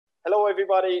Hello,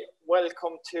 everybody.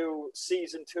 Welcome to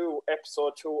Season 2,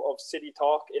 Episode 2 of City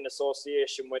Talk in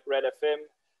association with Red FM.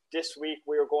 This week,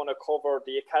 we are going to cover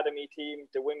the Academy team,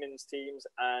 the women's teams,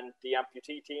 and the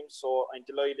amputee team. So I'm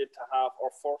delighted to have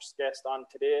our first guest on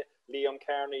today, Liam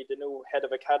Kearney, the new head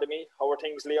of Academy. How are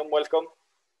things, Liam? Welcome.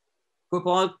 Good,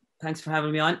 Paul. Thanks for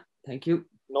having me on. Thank you.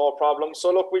 No problem.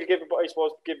 So look, we'll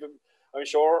I'm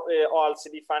sure all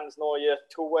City fans know you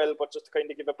too well, but just to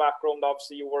kind of give a background,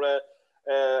 obviously you were a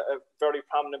very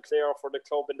prominent player for the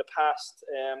club in the past,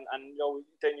 and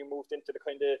then you moved into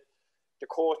the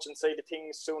coaching side of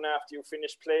things soon after you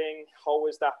finished playing. How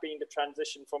has that been, the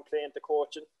transition from playing to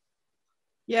coaching?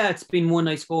 Yeah, it's been one,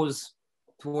 I suppose,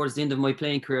 towards the end of my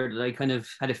playing career that I kind of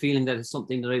had a feeling that it's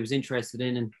something that I was interested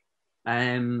in,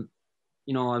 and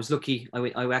I was lucky.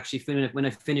 I actually finished, when I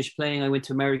finished playing, I went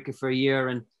to America for a year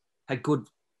and had good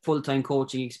full-time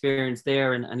coaching experience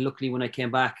there, and luckily when I came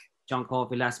back, John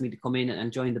Coughlan asked me to come in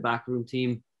and join the backroom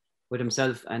team with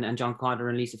himself and John Cotter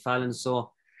and Lisa Fallon.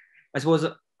 So I suppose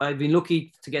I've been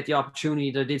lucky to get the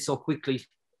opportunity that I did so quickly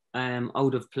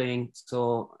out of playing.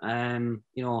 So, it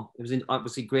was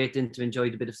obviously great then to enjoy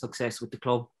the bit of success with the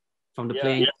club from the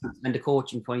playing and the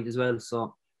coaching point as well.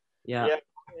 So, yeah.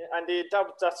 And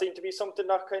that seemed to be something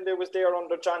that kind of was there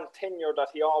under John's tenure, that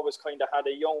he always kind of had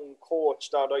a young coach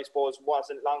that I suppose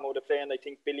wasn't long out of playing. I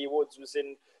think Billy Woods was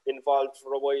involved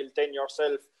for a while. Then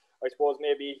yourself, I suppose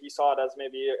maybe he saw it as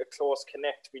maybe a close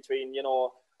connect between, a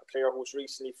player who's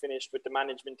recently finished with the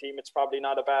management team. It's probably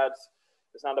not a bad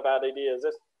idea, is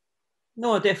it?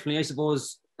 No, definitely. I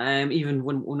suppose even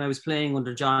when I was playing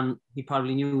under John, he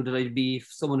probably knew that I'd be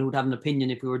someone who would have an opinion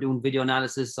if we were doing video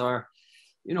analysis or,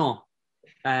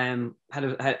 had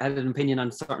an opinion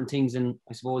on certain things, and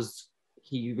I suppose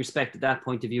he respected that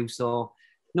point of view. So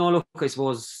no, look, I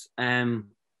suppose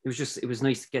it was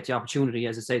nice to get the opportunity,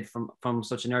 as I said, from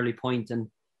such an early point. And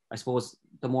I suppose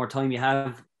the more time you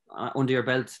have under your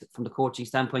belt from the coaching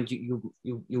standpoint, you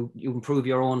improve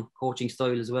your own coaching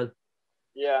style as well.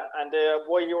 Yeah, and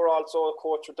while you were also a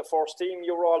coach with the first team,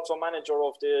 you were also manager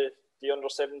of the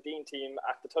under-17 team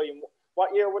at the time.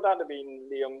 What year would that have been,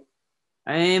 Liam?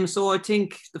 So I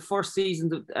think the first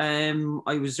season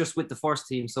I was just with the first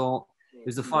team. So it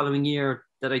was the following year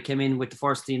that I came in with the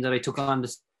first team that I took on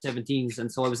the 17s,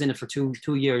 and so I was in it for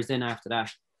two years then after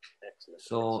that. Excellent.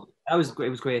 So that was great.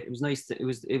 It was great. It was nice.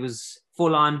 It was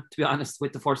full on, to be honest,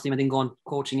 with the first team. I think going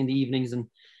coaching in the evenings and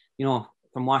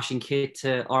from washing kit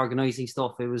to organising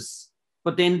stuff.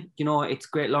 But then it's a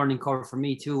great learning curve for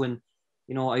me too, and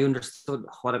I understood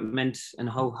what it meant and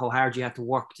how hard you had to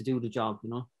work to do the job.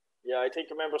 Yeah, I think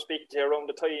I remember speaking to you around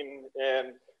the time,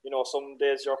 some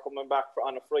days you're coming back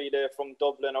on a Friday from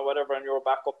Dublin or whatever, and you're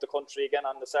back up the country again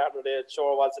on the Saturday. It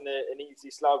sure wasn't an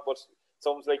easy slog, but it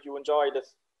sounds like you enjoyed it.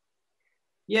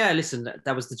 Yeah, listen,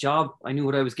 that was the job. I knew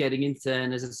what I was getting into.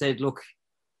 And as I said, look,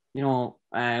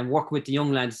 working with the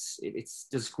young lads,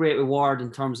 there's great reward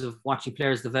in terms of watching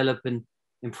players develop and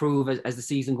improve as the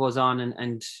season goes on.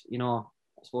 And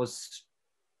I suppose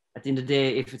at the end of the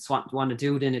day, if it's what you want to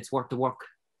do, then it's worth the work.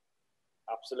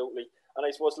 Absolutely. And I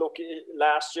suppose, look,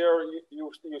 last year you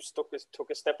took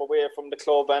a step away from the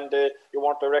club, and you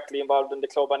weren't directly involved in the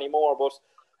club anymore. But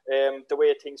the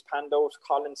way things panned out,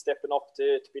 Colin stepping up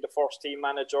to be the first team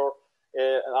manager,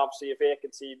 and obviously a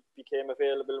vacancy became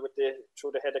available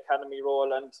through the head academy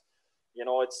role. And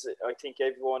I think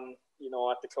everyone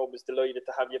at the club is delighted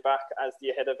to have you back as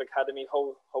the head of academy.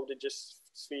 How did you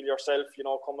feel yourself?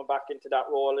 Coming back into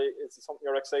that role, is it something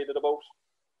you're excited about?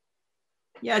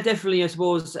 Yeah, definitely. I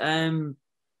suppose I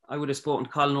would have spoken to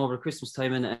Colin over Christmas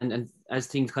time, and as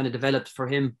things kind of developed for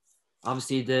him,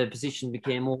 obviously the position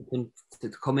became open to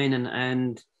come in,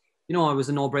 and it was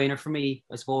a no-brainer for me.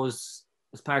 I suppose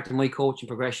as part of my coaching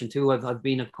progression too, I've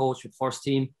been a coach with first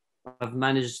team, I've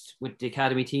managed with the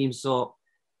academy team, so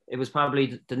it was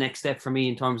probably the next step for me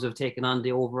in terms of taking on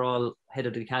the overall head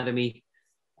of the academy.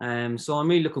 So I'm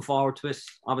really looking forward to it.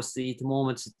 Obviously, at the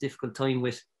moment, it's a difficult time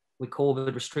with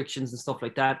COVID restrictions and stuff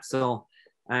like that. So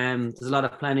there's a lot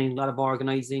of planning, a lot of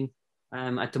organising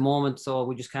at the moment. So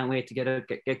we just can't wait to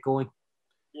get going.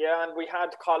 Yeah, and we had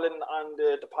Colin on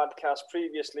the podcast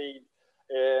previously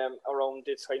around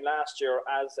this time last year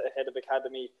as a head of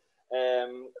academy.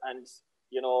 And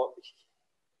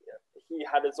he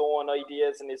had his own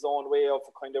ideas and his own way of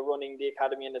kind of running the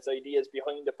academy and his ideas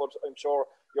behind it. But I'm sure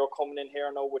you're coming in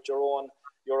here now with your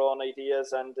own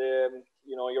ideas and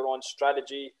your own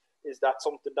strategy. Is that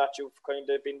something that you've kind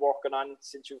of been working on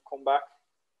since you've come back?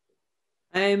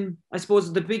 I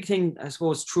suppose the big thing,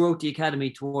 throughout the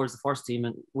academy towards the first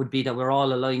team would be that we're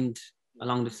all aligned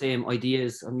along the same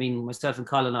ideas. I mean, myself and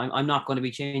Colin, I'm not going to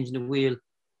be changing the wheel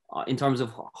in terms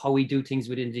of how we do things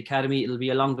within the academy, it'll be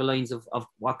along the lines of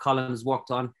what Colin has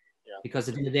worked on. Yeah. Because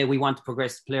at the end of the day, we want to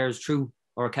progress players through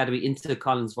our academy into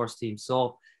Colin's first team.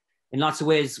 So in lots of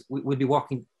ways, we'll be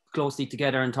working closely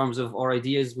together in terms of our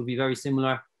ideas will be very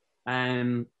similar.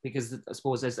 Because I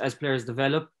suppose as players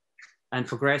develop and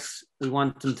progress, we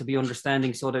want them to be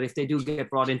understanding so that if they do get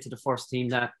brought into the first team,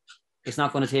 that it's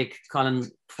not going to take Colin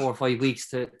 4 or 5 weeks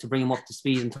to bring him up to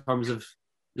speed in terms of,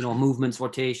 you know, movements,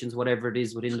 rotations, whatever it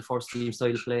is within the first team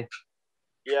style of play.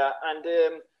 Yeah, and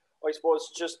I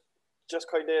suppose just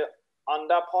kind of on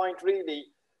that point, really,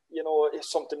 you know,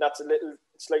 it's something that's a little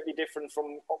slightly different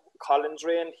from Colin's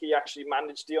reign. He actually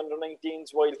managed the under-19s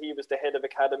while he was the head of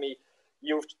academy.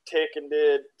 You've taken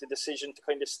the decision to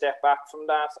kind of step back from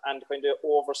that and kind of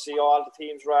oversee all the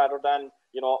teams rather than,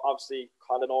 you know, obviously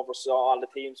Colin oversaw all the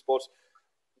teams, but,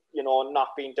 you know, not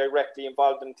being directly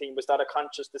involved in the team. Was that a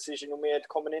conscious decision you made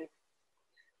coming in?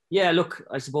 Yeah, look,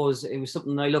 I suppose it was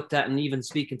something I looked at, and even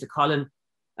speaking to Colin,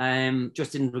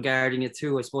 just in regarding it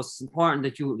too, I suppose it's important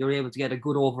that you're able to get a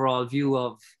good overall view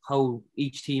of how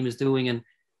each team is doing. And,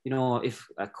 you know, if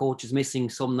a coach is missing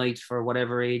some night for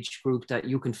whatever age group, that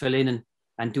you can fill in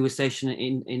and do a session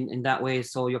in that way.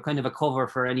 So you're kind of a cover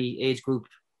for any age group,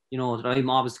 you know, that I'm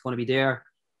obviously going to be there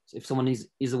if someone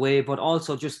is away, but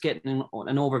also just getting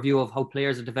an overview of how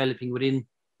players are developing within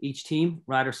each team.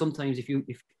 Rather, sometimes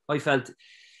if I felt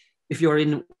if you're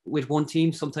in with one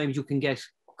team, sometimes you can get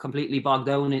completely bogged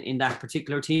down in that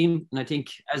particular team. And I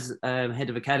think as head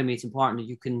of academy, it's important that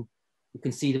you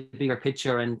can see the bigger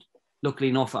picture. And luckily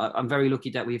enough, I'm very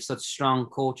lucky that we have such strong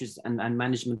coaches and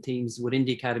management teams within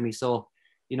the academy. So,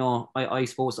 you know, I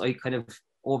suppose I kind of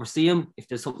oversee them. If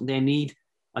there's something they need,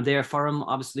 I'm there for them.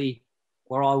 Obviously,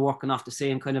 we're all working off the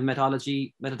same kind of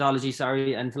methodology,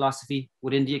 and philosophy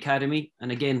within the academy.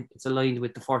 And again, it's aligned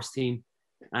with the first team.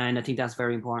 And I think that's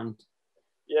very important.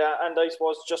 Yeah, and I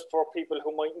suppose just for people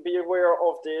who mightn't be aware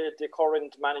of the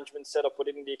current management setup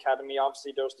within the academy,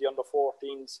 obviously there's the under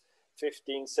 14s,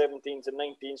 15s, 17s and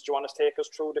 19s. Do you want to take us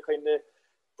through the kind of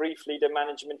briefly the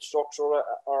management structure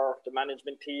or the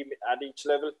management team at each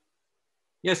level?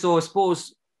 Yeah, so I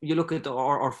suppose you look at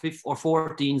our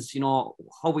 14s, you know,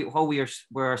 how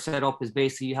we're set up is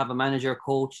basically you have a manager,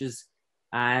 coaches,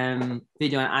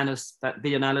 video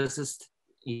analysis,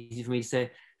 easy for me to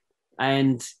say,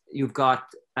 and you've got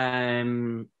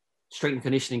strength and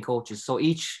conditioning coaches. So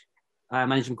each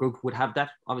management group would have that.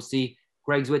 Obviously,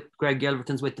 Greg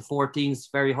Gelverton's with the 14s,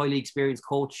 very highly experienced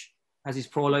coach, has his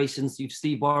pro license. You've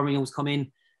Steve Birmingham who's come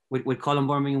in with Colin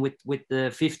Birmingham with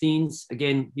the 15s.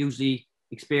 Again, usually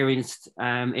experienced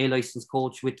A licensed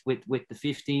coach with the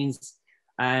 15s.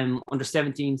 Under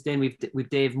 17s, then we've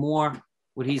Dave Moore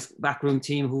with his backroom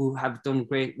team who have done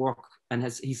great work, and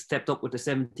he's stepped up with the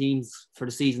 17s for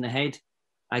the season ahead.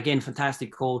 Again,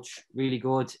 fantastic coach, really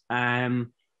good. And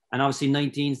obviously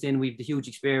 19s, then we've the huge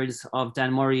experience of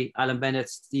Dan Murray, Alan Bennett,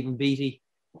 Stephen Beattie.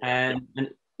 And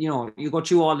you know, you go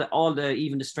through all the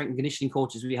even the strength and conditioning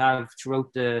coaches we have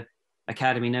throughout the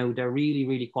academy now. They're really,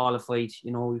 really qualified.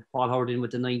 You know, we've Paul Howard in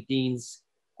with the 19s,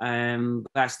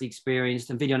 vastly experienced.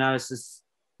 And video analysis,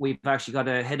 we've actually got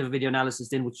a head of video analysis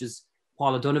then, which is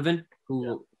Paul O'Donovan,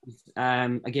 who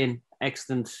again,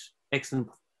 excellent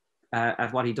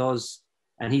at what he does.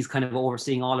 And he's kind of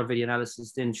overseeing all our video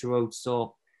analysis then throughout.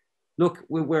 So look,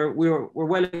 we're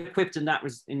well equipped in that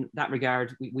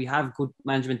regard. We have good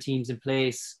management teams in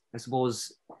place. I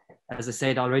suppose, as I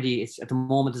said already, it's at the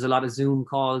moment there's a lot of Zoom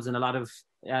calls and a lot of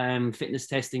fitness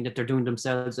testing that they're doing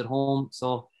themselves at home.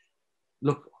 So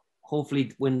look,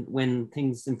 hopefully when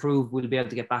things improve, we'll be able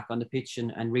to get back on the pitch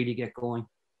and really get going.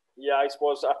 Yeah, I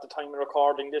suppose at the time of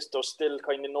recording this, there's still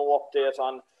kind of no update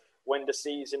on when the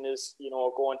season is, you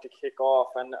know, going to kick off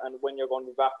and when you're going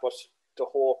to be back, but the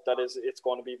hope that it's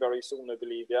going to be very soon, I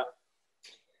believe.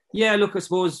 Yeah, look, I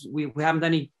suppose we haven't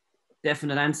any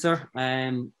definite answer.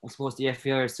 I suppose the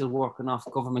FAI are still working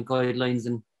off government guidelines,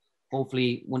 and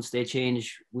hopefully once they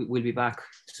change, we'll be back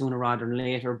sooner rather than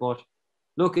later. But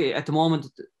look, at the moment,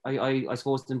 I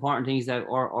suppose the important thing is that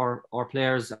our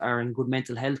players are in good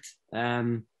mental health.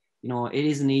 You know, it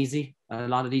isn't easy. A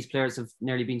lot of these players have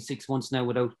nearly been 6 months now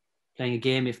without playing a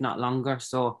game, if not longer.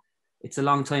 So it's a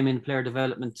long time in player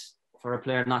development for a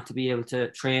player not to be able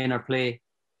to train or play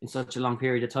in such a long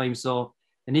period of time. So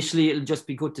initially, it'll just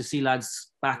be good to see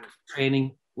lads back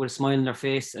training with a smile on their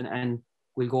face, and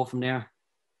we'll go from there.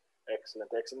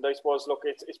 Excellent. I suppose, look,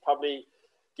 it's probably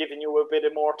giving you a bit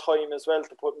of more time as well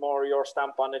to put more of your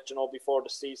stamp on it, you know, before the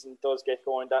season does get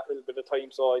going, that little bit of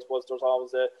time. So I suppose there's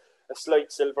always a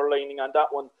slight silver lining on that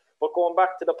one. But going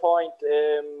back to the point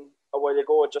a while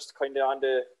ago, just kind of on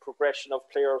the progression of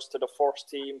players to the first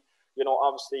team,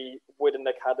 obviously with an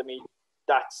academy,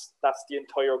 that's the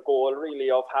entire goal really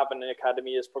of having an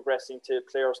academy, is progressing to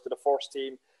players to the first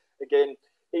team. Again,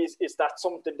 is that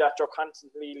something that you're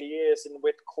constantly liaising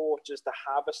with coaches to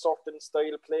have a certain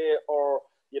style of play? Or,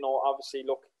 obviously,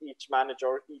 look, each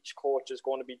manager, each coach is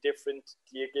going to be different.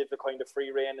 Do you give a kind of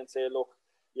free rein and say, look,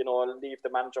 leave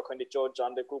the manager kind of judge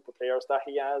on the group of players that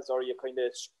he has? Or you kind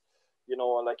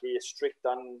of, like he is strict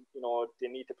on, they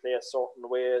need to play a certain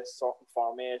way, a certain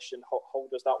formation? How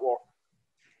does that work?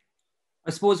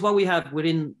 I suppose what we have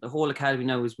within the whole academy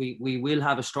now is we will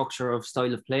have a structure of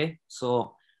style of play.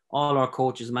 So all our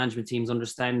coaches and management teams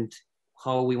understand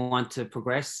how we want to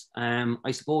progress.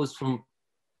 I suppose from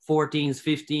 14s,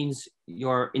 15s,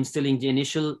 you're instilling the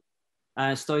initial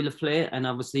style of play. And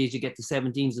obviously as you get to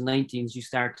 17s and 19s, you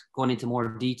start going into more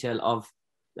detail of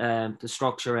the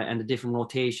structure and the different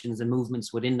rotations and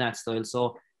movements within that style.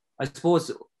 So I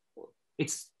suppose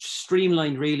it's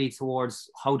streamlined really towards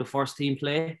how the first team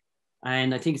play.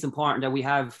 And I think it's important that we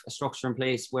have a structure in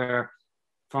place where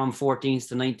from 14s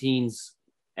to 19s,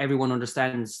 everyone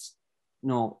understands,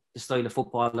 the style of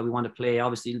football that we want to play.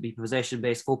 Obviously, it'll be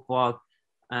possession-based football,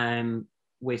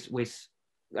 with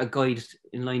a guide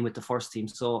in line with the first team.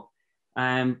 So,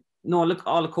 look,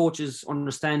 all the coaches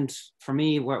understand. For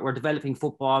me, we're developing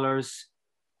footballers.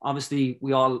 Obviously,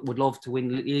 we all would love to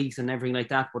win leagues and everything like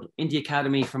that. But in the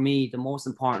academy, for me, the most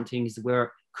important thing is that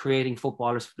we're creating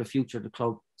footballers for the future of the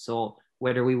club. So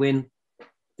whether we win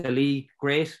the league,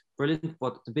 great, brilliant.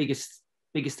 But the biggest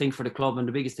thing for the club and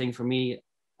the biggest thing for me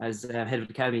as head of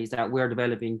the academy is that we're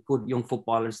developing good young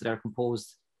footballers that are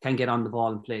composed, can get on the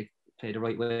ball and play the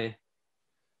right way.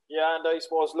 Yeah, and I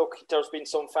suppose, look, there's been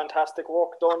some fantastic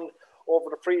work done over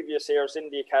the previous years in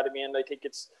the academy, and I think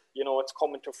it's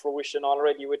coming to fruition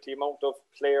already with the amount of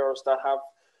players that have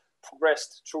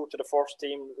progressed through to the first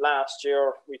team. Last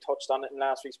year, we touched on it in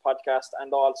last week's podcast,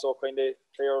 and also kind of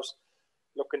players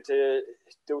looking to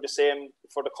do the same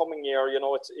for the coming year.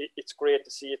 It's great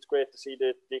to see. It's great to see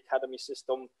the academy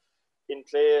system in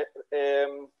play.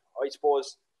 I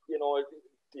suppose,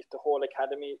 the whole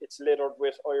academy, it's littered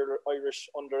with Irish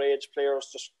underage players.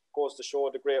 Just goes to show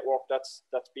the great work that's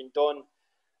been done.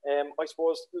 I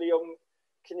suppose, Liam,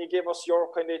 can you give us your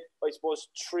kind of, I suppose,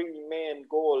 three main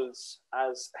goals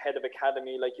as head of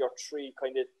academy, like your three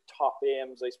kind of top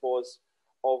aims, I suppose,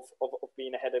 of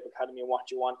being a head of academy and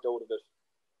what you want out of it?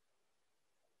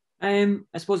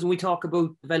 I suppose when we talk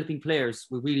about developing players,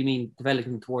 we really mean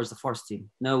developing towards the first team.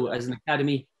 Now, as an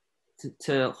academy,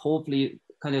 to hopefully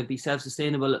kind of be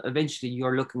self-sustainable, eventually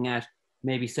you're looking at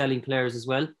maybe selling players as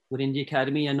well within the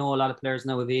academy. I know a lot of players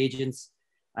now have agents.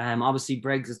 Obviously,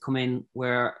 Bregs has come in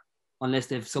where unless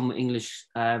they have some English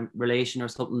relation or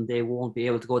something, they won't be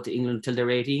able to go to England until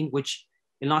they're 18, which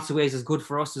in lots of ways is good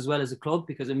for us as well as a club,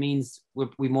 because it means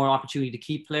we've more opportunity to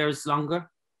keep players longer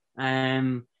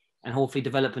and hopefully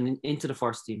developing into the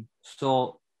first team.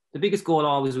 So the biggest goal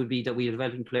always would be that we are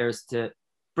developing players to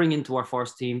bring into our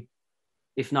first team,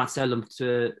 if not sell them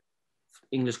to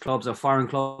English clubs or foreign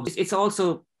clubs. It's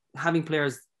also having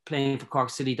players playing for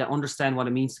Cork City that understand what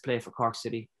it means to play for Cork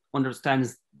City,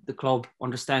 understands the club,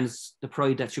 understands the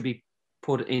pride that should be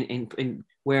put in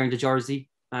wearing the jersey,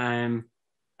 and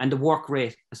the work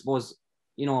rate. I suppose,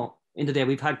 in the day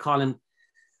we've had Colin,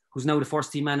 who's now the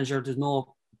first team manager. There's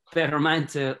no better man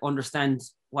to understand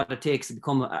what it takes to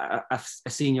become a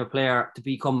senior player, to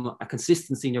become a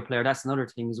consistent senior player. That's another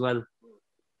thing as well,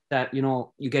 that,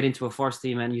 you get into a first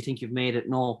team and you think you've made it.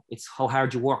 No, it's how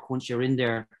hard you work once you're in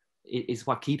there is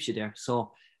what keeps you there.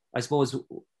 So I suppose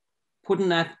putting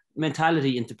that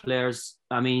mentality into players.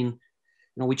 I mean,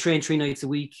 we train 3 nights a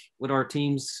week with our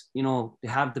teams. They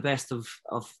have the best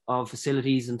of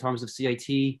facilities in terms of CIT.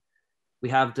 We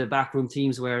have the backroom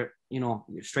teams where, your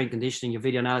strength conditioning, your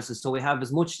video analysis. So we have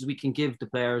as much as we can give the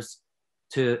players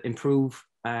to improve.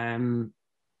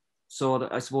 So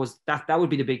I suppose that would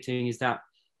be the big thing, is that,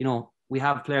 we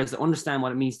have players that understand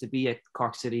what it means to be at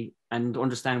Cork City and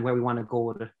understand where we want to go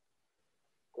with it.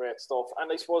 Great stuff.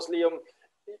 And I suppose, Liam,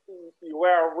 you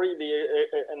are really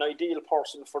an ideal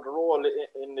person for the role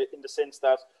in the sense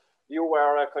that you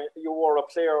were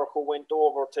a player who went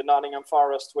over to Nottingham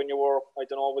Forest when you were, I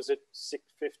don't know, was it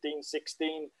 15,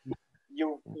 16?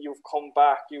 You've come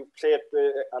back, you've played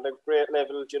at a great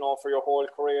level, for your whole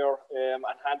career, and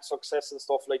had success and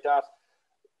stuff like that.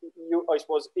 I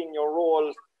suppose in your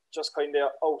role, just kind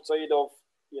of outside of,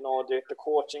 the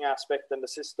coaching aspect and the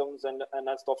systems and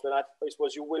stuff like that, I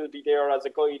suppose you will be there as a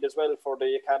guide as well for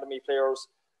the academy players,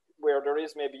 where there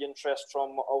is maybe interest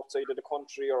from outside of the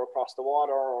country or across the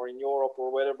water or in Europe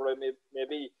or wherever it may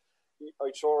be.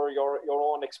 I'm sure your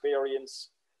own experience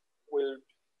will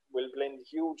will blend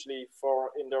hugely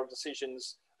in their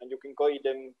decisions, and you can guide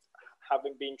them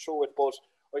having been through it. But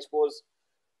I suppose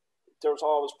there's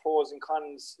always pros and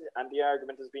cons, and the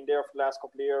argument has been there for the last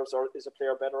couple of years, or is a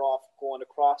player better off going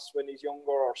across when he's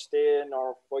younger or staying,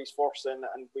 or vice versa?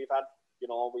 And we've had,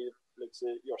 like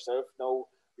say yourself now,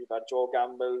 we've had Joe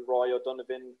Gamble, Roy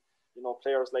O'Donovan,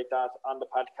 players like that on the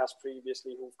podcast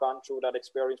previously who've gone through that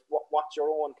experience. What's your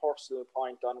own personal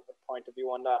point of view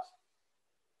on that?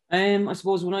 I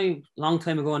suppose long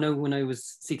time ago now, when I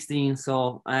was 16,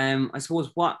 so I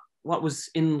suppose what was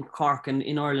in Cork and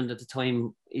in Ireland at the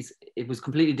time it was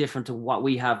completely different to what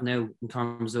we have now in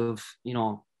terms of,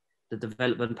 the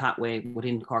development pathway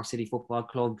within Cork City Football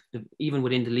Club, even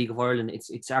within the League of Ireland.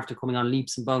 It's after coming on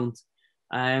leaps and bounds.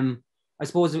 I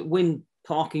suppose when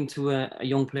talking to a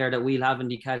young player that we'll have in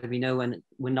the academy now, and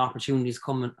when the opportunities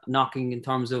come knocking in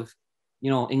terms of,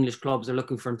 English clubs are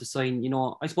looking for him to sign,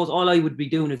 I suppose all I would be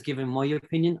doing is giving my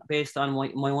opinion based on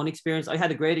my own experience. I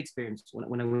had a great experience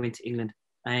when I went to England.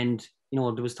 And, there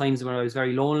was times where I was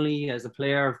very lonely as a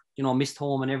player, missed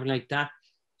home and everything like that.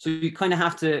 So you kind of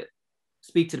have to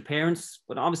speak to the parents,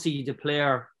 but obviously the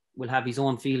player will have his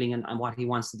own feeling and what he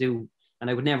wants to do. And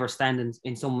I would never stand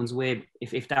in someone's way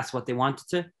if that's what they wanted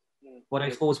to. But I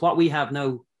suppose what we have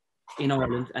now in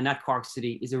Ireland and at Cork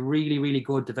City is a really, really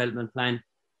good development plan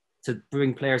to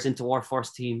bring players into our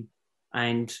first team.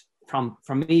 And from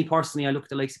me personally, I look at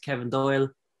the likes of Kevin Doyle,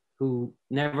 who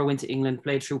never went to England,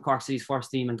 played through Cork City's first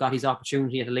team and got his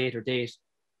opportunity at a later date.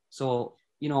 So,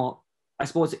 I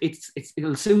suppose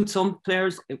it'll suit some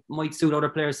players. It might suit other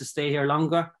players to stay here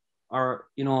longer, or,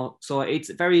 so it's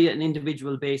very an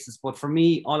individual basis. But for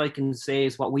me, all I can say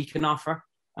is what we can offer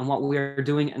and what we're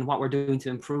doing and what we're doing to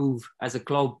improve as a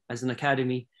club, as an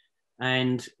academy.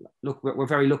 And look, we're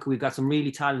very lucky. We've got some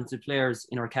really talented players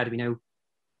in our academy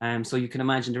now. So you can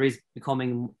imagine there is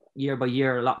becoming year by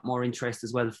year a lot more interest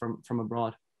as well from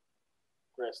abroad.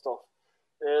 Great stuff.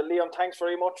 Liam, thanks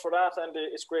very much for that, and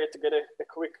it's great to get a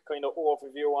quick kind of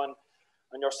overview on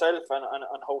yourself and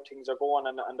how things are going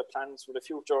and the plans for the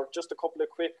future. Just a couple of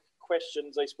quick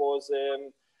questions, I suppose,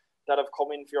 that have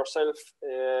come in for yourself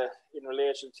in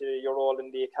relation to your role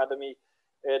in the academy.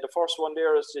 The first one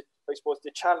there is, I suppose,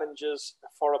 the challenges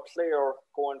for a player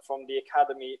going from the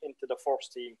academy into the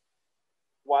first team.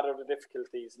 What are the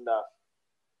difficulties in that?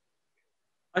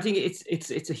 I think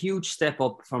it's a huge step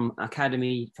up from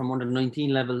academy, from under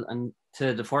 19 level and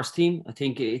to the first team. I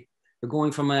think you're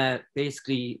going from a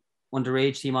basically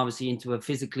underage team, obviously, into a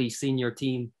physically senior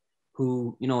team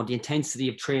who, the intensity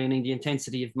of training, the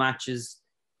intensity of matches,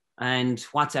 and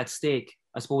what's at stake.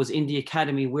 I suppose in the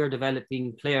academy, we're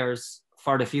developing players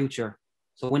for the future.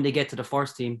 So when they get to the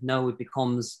first team, now it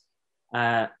becomes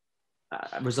a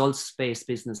results-based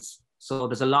business. So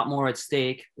there's a lot more at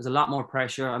stake. There's a lot more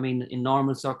pressure. I mean, in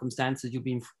normal circumstances, you've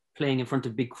been playing in front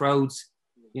of big crowds,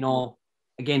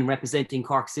 again, representing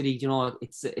Cork City,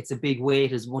 it's a big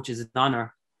weight as much as an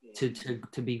honour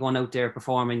to be going out there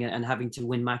performing and having to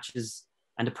win matches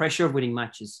and the pressure of winning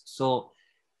matches. So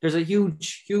there's a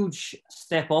huge, huge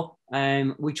step up.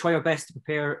 We try our best to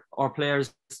prepare our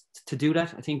players to do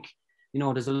that. I think,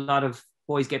 there's a lot of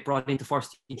boys get brought into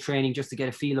first team training just to get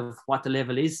a feel of what the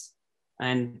level is.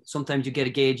 And sometimes you get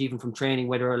a gauge even from training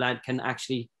whether a lad can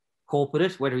actually cope with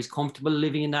it, whether he's comfortable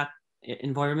living in that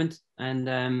environment.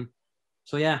 And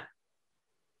so, yeah.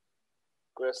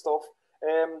 Great stuff.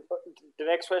 The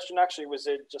next question actually was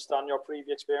just on your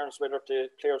previous experience, whether the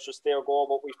players should stay or go,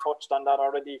 but we've touched on that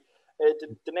already.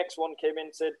 The next one came in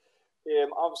and said,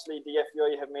 obviously the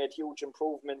FBI have made huge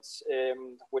improvements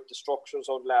with the structures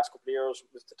over the last couple of years,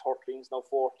 with the 13s, now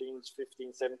 14s,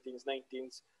 15s, 17s,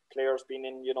 19s, players being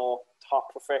in, top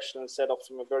professional setups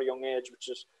from a very young age, which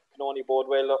can only bode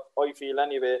well, I feel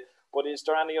anyway. But is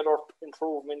there any other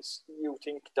improvements you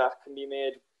think that can be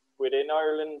made within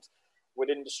Ireland,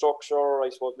 within the structure, I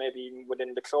suppose maybe even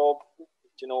within the club?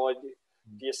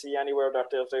 Do you see anywhere that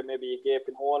there's maybe a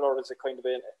gaping hole, or is it kind of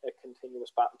a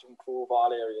continuous battle to improve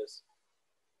all areas?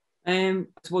 I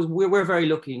suppose we're very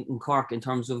lucky in Cork in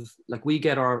terms of, like, we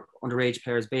get our underage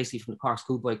players basically from the Cork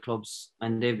schoolboy clubs,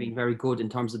 and they've been very good in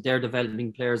terms of their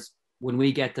developing players. When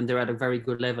we get them, they're at a very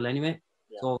good level anyway.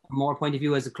 Yeah. So from our point of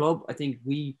view as a club, I think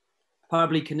we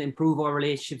probably can improve our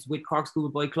relationships with Cork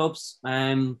schoolboy clubs.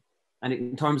 And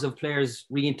in terms of players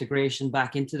reintegration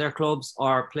back into their clubs,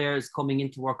 or players coming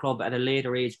into our club at a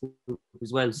later age group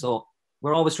as well. So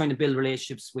we're always trying to build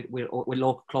relationships with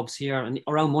local clubs here and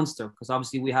around Munster, because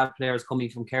obviously we have players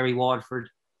coming from Kerry, Waterford,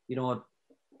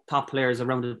 top players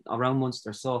around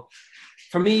Munster. So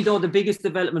for me, though, the biggest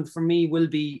development for me will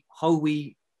be how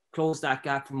we close that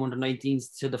gap from under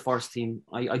 19s to the first team.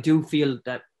 I do feel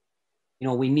that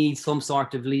we need some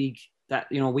sort of league that,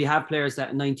 we have players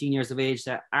that 19 years of age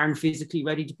that aren't physically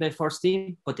ready to play first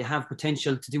team, but they have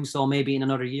potential to do so maybe in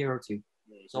another year or two.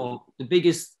 So the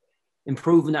biggest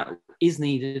improvement that is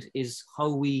needed is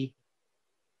how we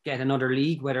get another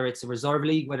league, whether it's a reserve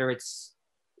league, whether it's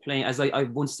playing, as I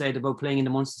once said about playing in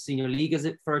the Munster Senior League as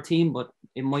it for a team, but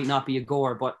it might not be a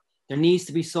goer. But there needs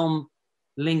to be some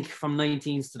link from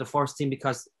 19s to the first team,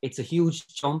 because it's a huge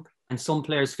jump, and some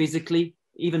players physically,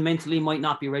 even mentally, might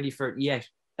not be ready for it yet.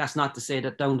 That's not to say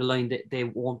that down the line they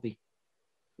won't be,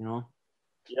 Yeah,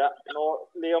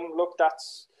 Liam, look,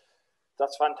 that's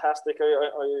fantastic. I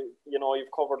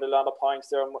you've covered a lot of points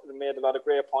there and made a lot of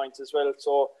great points as well.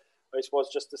 So I suppose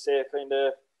just to say, kind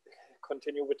of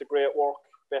continue with the great work.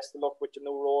 Best of luck with your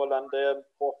new role, and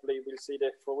hopefully we'll see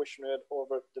the fruition of it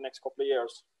over the next couple of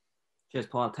years. Cheers,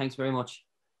 Paul. Thanks very much.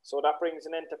 So that brings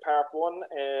an end to part one.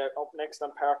 Up next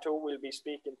on part two, we'll be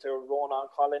speaking to Rónán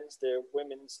Collins, the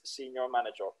women's senior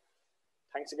manager.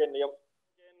 Thanks again, Liam.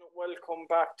 Welcome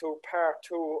back to part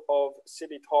two of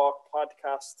City Talk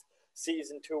podcast,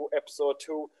 season 2, episode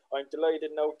 2. I'm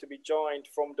delighted now to be joined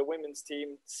from the women's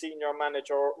team, senior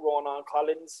manager Rónán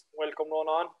Collins. Welcome,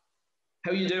 Rónán.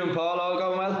 How you doing, Paul? All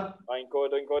going well? I'm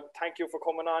good. Thank you for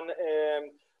coming on.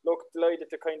 Look,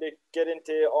 delighted to kind of get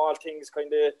into all things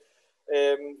kind of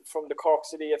from the Cork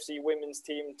City FC women's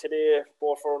team today,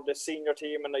 both for the senior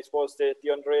team and I suppose the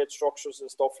underage structures and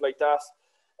stuff like that.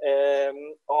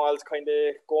 All kind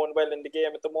of going well in the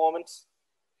game at the moment.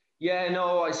 Yeah,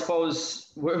 no, I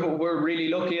suppose we're really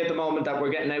lucky at the moment that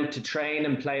we're getting out to train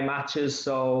and play matches,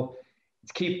 so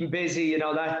it's keeping busy.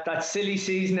 That silly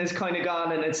season is kind of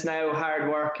gone, and it's now hard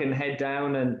work and head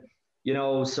down. And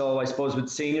so I suppose with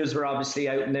seniors, we're obviously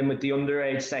out, and then with the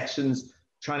underage sections,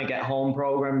 trying to get home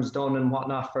programs done and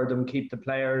whatnot for them, keep the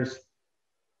players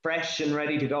fresh and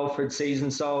ready to go for the season.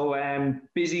 So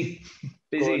busy.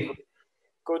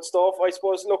 Good stuff. I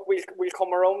suppose, look, we'll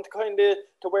come around kind of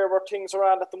to where things are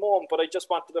at the moment, but I just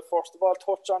wanted to first of all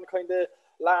touch on kind of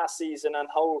last season and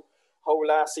how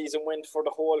last season went for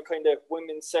the whole kind of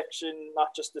women's section,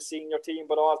 not just the senior team,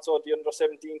 but also the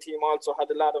under-17 team also had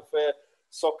a lot of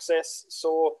success.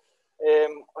 So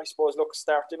I suppose, look,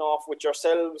 starting off with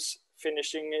yourselves,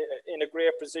 finishing in a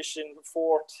great position,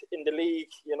 4th in the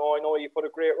league. I know you put a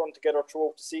great run together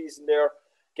throughout the season there,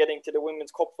 getting to the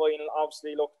Women's Cup final.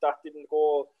 Obviously, look, that didn't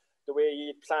go the way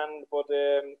you planned, but,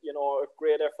 a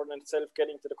great effort in itself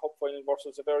getting to the Cup final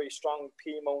versus a very strong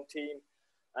Peamount team.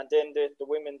 And then the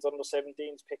women's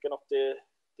under-17s picking up the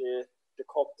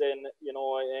Cup then,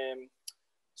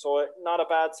 so not a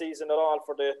bad season at all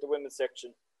for the women's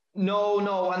section.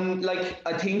 No, and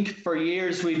I think for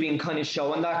years we've been kind of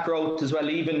showing that growth as well.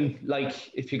 Even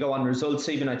if you go on results,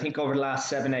 even I think over the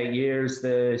last 7-8 years,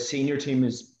 the senior team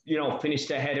has finished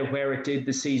ahead of where it did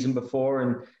the season before,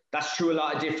 and that's through a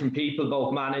lot of different people,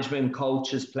 both management,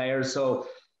 coaches, players. So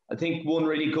I think one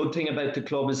really good thing about the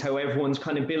club is how everyone's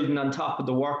kind of building on top of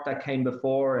the work that came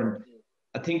before, and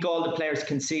I think all the players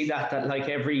can see that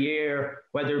every year,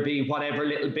 whether it be whatever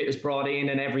little bit is brought in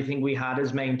and everything we had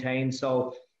is maintained.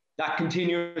 So that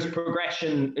continuous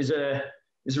progression is a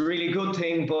really good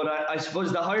thing. But I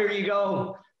suppose the higher you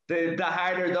go, the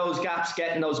harder those gaps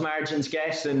get and those margins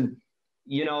get. And,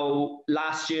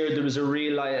 last year there was a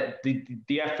real,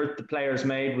 the effort the players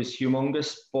made was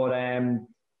humongous. But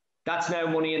that's now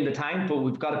money in the tank, but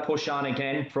we've got to push on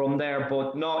again from there.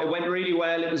 But no, it went really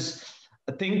well. It was,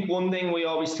 I think one thing we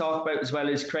always talk about as well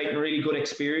is creating really good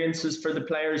experiences for the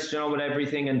players, with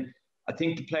everything. And I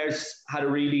think the players had a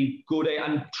really good,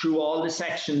 and through all the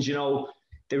sections,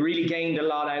 they really gained a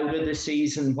lot out of the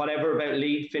season, whatever about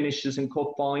league finishes and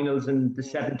cup finals, and the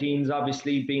 17s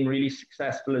obviously being really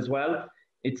successful as well.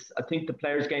 I think the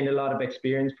players gained a lot of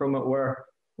experience from it.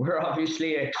 We're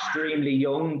obviously extremely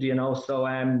young, so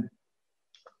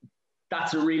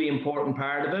that's a really important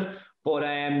part of it. But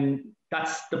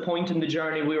that's the point in the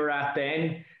journey we were at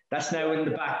then. That's now in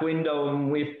the back window,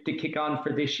 and we have to kick on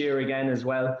for this year again as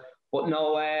well. But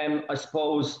no, I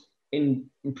suppose in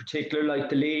particular,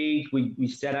 the league, we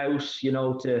set out,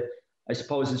 I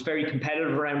suppose it's very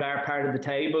competitive around our part of the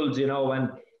table, and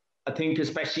I think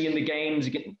especially in the games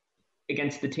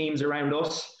against the teams around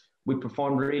us, we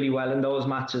performed really well in those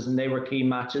matches, and they were key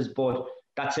matches. But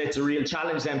it's a real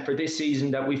challenge then for this season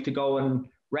that we have to go and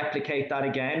replicate that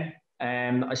again.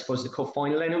 I suppose the cup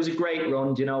final, and it was a great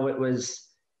run,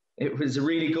 it was a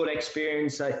really good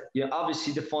experience.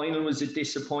 Obviously the final was a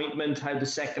disappointment how the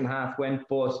second half went,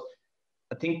 but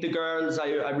I think the girls,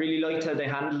 I really liked how they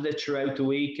handled it throughout the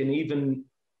week, and even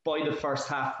by the first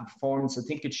half of performance, I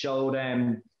think it showed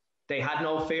they had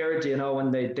no fear,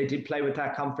 and they did play with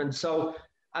that confidence. So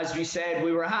as we said,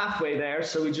 we were halfway there,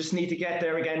 so we just need to get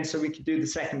there again so we could do the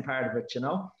second part of it, you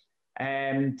know.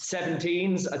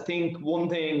 17s, I think one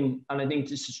thing, and I think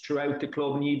this is throughout the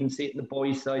club, and you even see it in the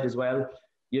boys' side as well,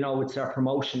 you know, it's our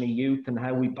promotion of youth and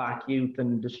how we back youth,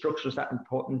 and the structures that we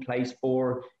put in place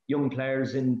for young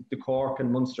players in the Cork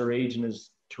and Munster region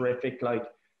is terrific. Like,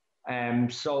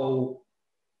 so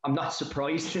I'm not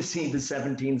surprised to see the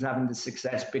 17s having the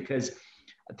success, because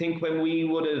I think when we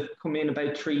would have come in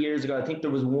about 3 years ago, I think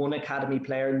there was one academy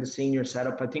player in the senior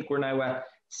setup. I think we're now at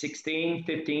 16,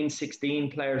 15,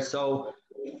 16 players. So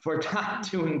for that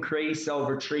to increase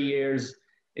over 3 years,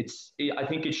 I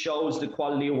think it shows the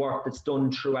quality of work that's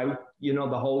done throughout, you know,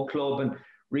 the whole club, and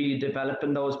really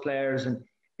developing those players. And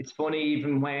it's funny,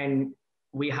 even when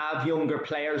we have younger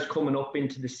players coming up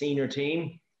into the senior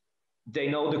team, they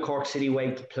know the Cork City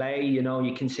way to play. You know,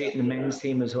 you can see it in the men's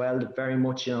team as well, that very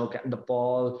much, you know, getting the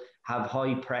ball, have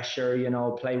high pressure, you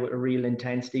know, play with a real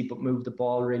intensity, but move the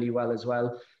ball really well as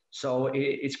well. So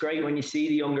it's great when you see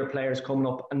the younger players coming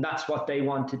up, and that's what they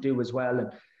want to do as well. And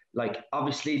like,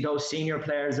 obviously those senior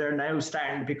players are now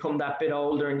starting to become that bit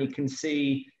older, and you can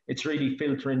see it's really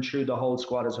filtering through the whole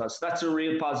squad as well. So that's a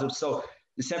real positive. So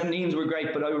the 17s were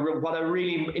great, but what I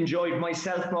really enjoyed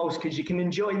myself most, because you can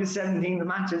enjoy the 17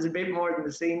 matches a bit more than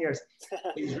the seniors,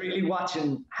 is really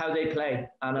watching how they play.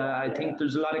 And I think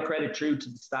there's a lot of credit through to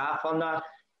the staff on that.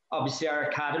 Obviously, our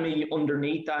academy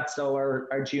underneath that, so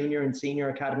our junior and senior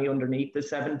academy underneath the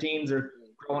 17s are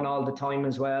growing all the time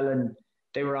as well. And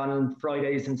they were on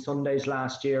Fridays and Sundays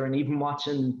last year, and even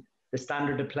watching the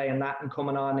standard of play and that and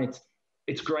coming on,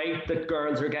 it's great that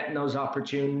girls are getting those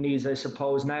opportunities. I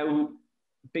suppose now,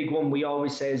 big one we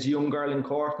always say is young girl in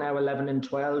Cork now, 11 and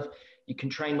 12. You can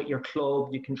train with your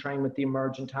club, you can train with the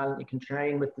emerging talent, you can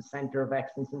train with the Centre of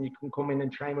Excellence, and you can come in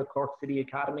and train with Cork City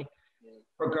Academy.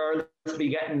 For girls to be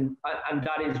getting, and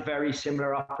that is very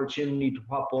similar opportunity to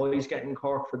what boys get in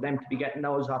Cork, for them to be getting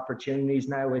those opportunities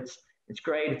now. It's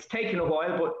great. It's taken a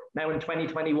while, but now in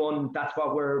 2021, that's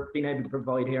what we're being able to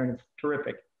provide here, and it's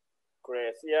terrific.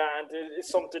 Great. Yeah, and it's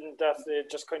something that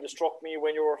just kind of struck me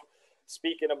when you were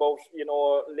speaking about, you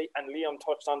know, and Liam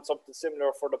touched on something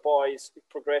similar for the boys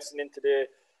progressing into the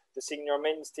senior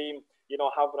men's team, you know,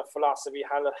 having a philosophy,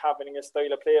 having a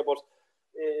style of play. But,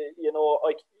 you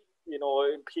know,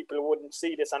 people wouldn't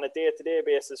see this on a day-to-day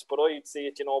basis, but I'd see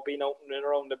it, you know, being out and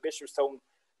around the Bishopstown,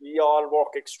 you all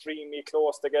work extremely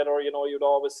close together. You know, you'd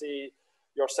always see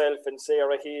yourself and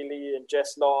Sarah Healy and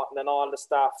Jess Lawton and all the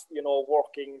staff, you know,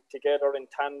 working together in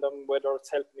tandem, whether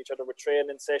it's helping each other with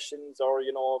training sessions or,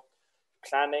 you know,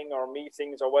 planning or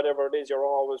meetings or whatever it is. You're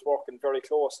always working very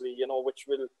closely, you know, which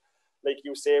will, like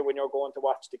you say, when you're going to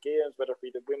watch the games, whether it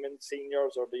be the women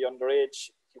seniors or the underage,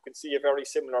 you can see a very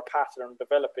similar pattern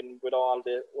developing with all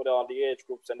the age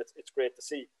groups, and it's great to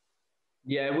see.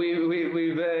 Yeah, we've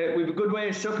a good way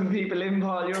of sucking people in,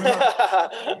 Paul.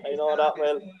 I know that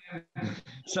well.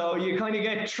 So you kind of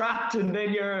get trapped, and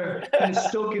then you're kind of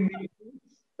stuck in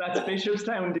that's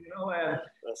Bishopstown, you know.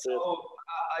 That's so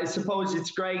it. I suppose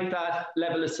it's great, that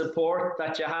level of support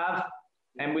that you have,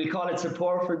 and we'll call it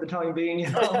support for the time being, you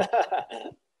know.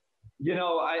 You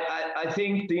know, I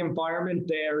think the environment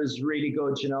there is really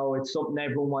good. You know, it's something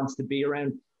everyone wants to be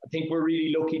around. I think we're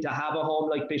really lucky to have a home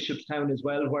like Bishopstown as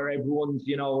well, where everyone's,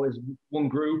 you know, is one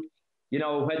group. You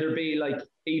know, whether it be like,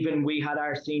 even we had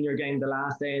our senior game the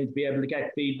last day, and to be able to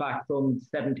get feedback from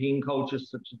 17 coaches,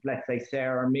 such as, let's say,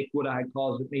 Sarah or Mick would have had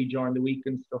calls with me during the week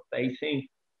and stuff they think,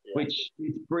 which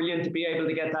is brilliant to be able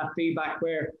to get that feedback,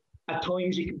 where at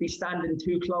times you could be standing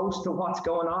too close to what's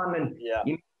going on, and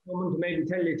you need someone to maybe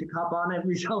tell you to cop on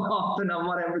every so often on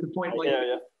whatever the point might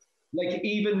be. Like,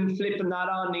 even flipping that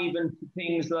on, even to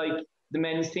things like the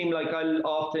men's team, like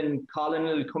Colin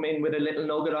will come in with a little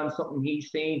nugget on something he's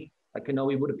seen. Like, I know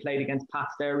he would have played against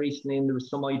Pats there recently, and there was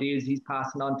some ideas he's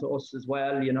passing on to us as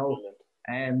well, you know.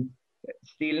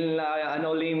 Still, I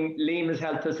know Liam has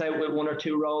helped us out with one or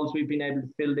two roles we've been able to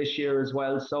fill this year as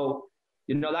well. So,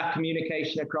 you know, that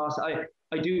communication across,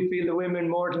 I do feel the women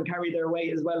more than carry their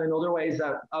weight as well in other ways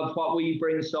of what we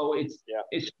bring. So it's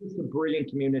just a brilliant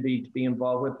community to be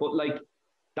involved with. But like,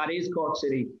 that is Cork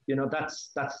City. You know,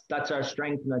 that's our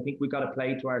strength, and I think we've got to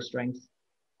play to our strengths.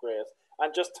 Great.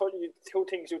 And just two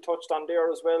things you touched on there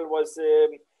as well was,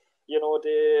 you know,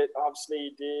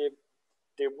 obviously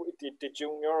the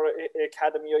junior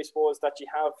academy, I suppose, that you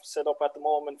have set up at the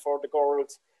moment for the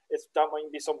girls. That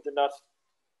might be something that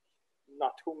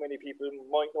not too many people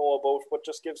might know about, but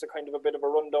just gives a kind of a bit of a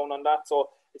rundown on that. So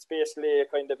it's basically a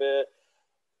kind of a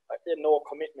no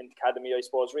commitment academy, I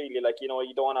suppose, really. Like, you know,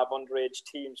 you don't have underage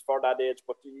teams for that age,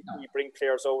 but you bring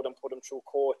players out and put them through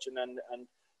coaching and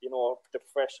you know, the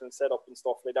professional setup and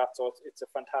stuff like that. So it's a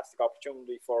fantastic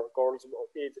opportunity for girls.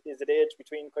 Is it age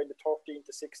between kind of 13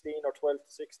 to 16 or 12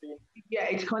 to 16? Yeah,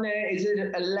 it's kind of, is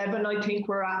it 11 I think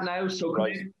we're at now, so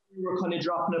right. we're kind of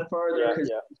dropping it further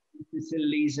because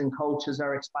facilities and coaches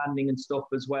are expanding and stuff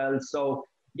as well. So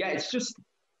yeah, it's just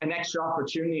an extra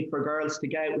opportunity for girls to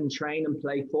get out and train and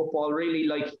play football. Really,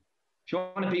 like, if you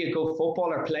want to be a good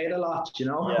footballer, play it a lot, you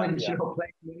know, you know,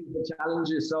 play the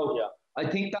challenges. So I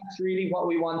think that's really what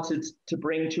we wanted to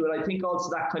bring to it. I think also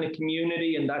that kind of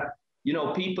community, and that, you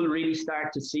know, people really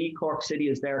start to see Cork City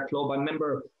as their club. I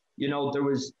remember, you know, there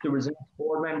was an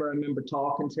board member I remember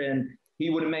talking to, and he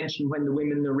would have mentioned when the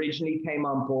women originally came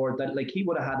on board that, like, he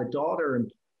would have had a daughter,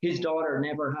 and his daughter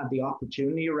never had the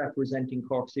opportunity of representing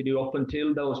Cork City up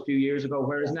until those few years ago.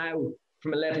 Whereas now,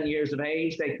 from 11 years of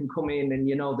age, they can come in and,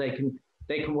 you know, they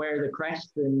can wear the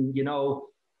crest. And, you know,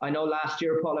 I know last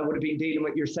year, Paul, I would have been dealing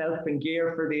with yourself and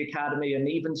gear for the academy, and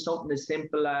even something as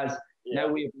simple as now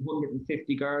we have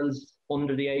 150 girls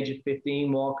under the age of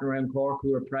 15 walking around Cork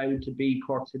who are proud to be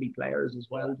Cork City players as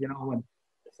well, you know. And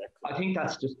I think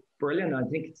that's just brilliant. I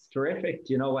think it's terrific,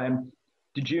 you know.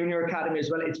 The junior academy as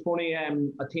well. It's funny.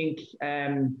 I think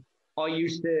I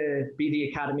used to be the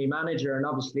academy manager, and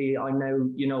obviously I'm now,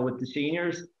 you know, with the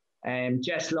seniors.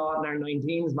 Jess Lawton, our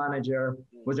 19s manager,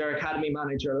 was our academy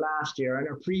manager last year, and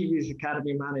our previous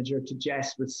academy manager to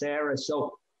Jess was Sarah.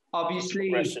 So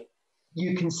obviously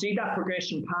you can see that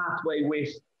progression pathway with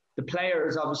the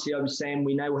players. Obviously, I was saying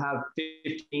we now have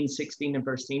 15, 16 of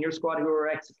our senior squad who are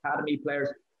ex-academy players.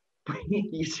 But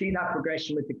you see that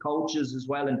progression with the coaches as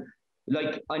well. And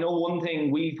like, I know one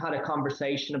thing we've had a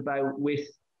conversation about with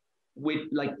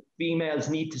like, females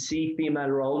need to see female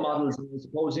role models, I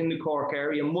suppose, in the Cork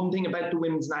area. And one thing about the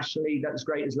Women's National League that is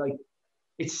great is, like,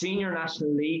 it's senior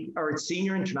national league or it's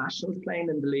senior internationals playing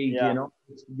in the league,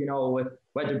 you know,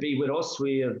 whether it be with us,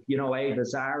 we have, you know, Ava,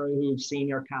 Zara, who have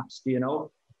senior caps, you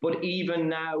know, but even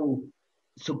now,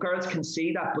 so girls can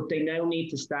see that, but they now need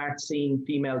to start seeing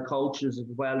female coaches as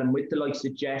well. And with the likes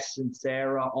of Jess and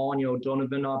Sarah, Anya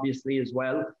O'Donovan, obviously, as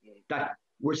well, that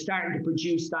we're starting to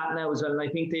produce that now as well. And I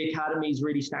think the academy is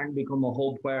really starting to become a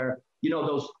hub where, you know,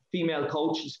 those female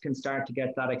coaches can start to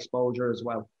get that exposure as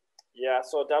well. Yeah,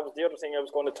 so that was the other thing I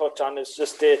was going to touch on, is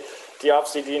just the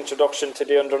obviously the introduction to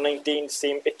the under-19s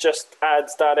team. It just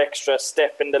adds that extra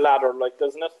step in the ladder, like,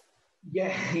 doesn't it?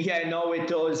 Yeah, no, it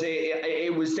does.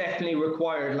 It was definitely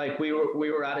required. Like, we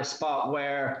were at a spot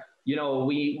where, you know,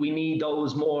 we need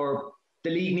those more.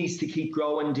 The league needs to keep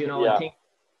growing. You know,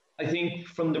 I think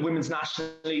from the Women's National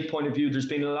League point of view, there's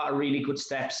been a lot of really good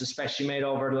steps, especially made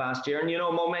over the last year. And, you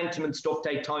know, momentum and stuff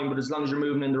take time, but as long as you're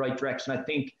moving in the right direction, I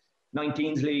think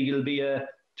 19s league will be a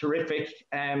terrific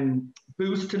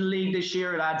boost to the league this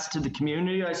year. It adds to the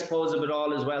community, I suppose, of it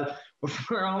all as well. But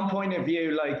from our own point of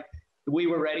view, like, we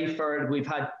were ready for it. We've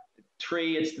had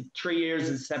it's the 3 years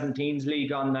of the 17s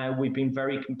league on now. We've been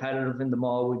very competitive in them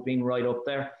all. We've been right up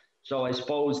there. So I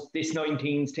suppose this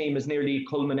 19s team is nearly a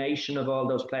culmination of all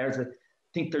those players. I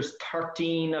think there's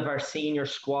 13 of our senior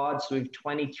squads. So we have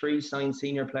 23 signed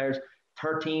senior players.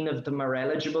 13 of them are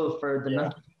eligible for the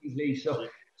 19s league. So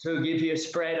it'll give you a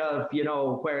spread of, you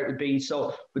know, where it would be.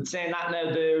 So, but saying that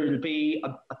now, there will be,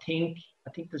 I think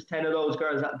there's 10 of those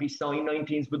girls that will be signed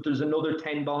 19s, but there's another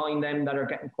 10 behind them that are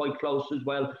getting quite close as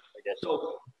well.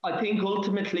 So I think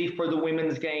ultimately for the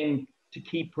women's game to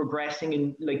keep progressing,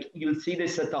 and like, you'll see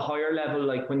this at the higher level,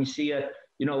 like when you see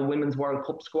you know, Women's World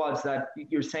Cup squads that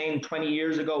you're saying 20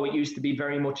 years ago, it used to be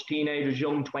very much teenagers,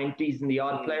 young 20s and the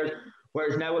odd players.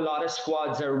 Whereas now a lot of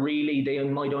squads are really, they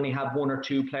might only have one or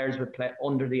two players with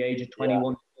under the age of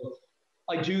 21. So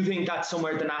I do think that's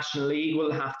somewhere the National League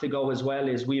will have to go as well,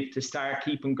 is we have to start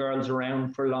keeping girls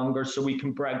around for longer so we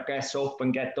can progress up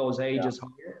and get those ages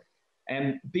higher.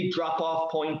 Big drop-off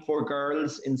point for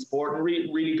girls in sport, and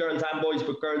really girls and boys,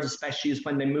 but girls especially, is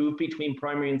when they move between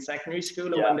primary and secondary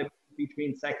school, and when they move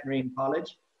between secondary and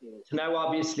college. So now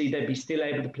obviously they'd be still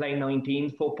able to play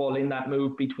 19 football in that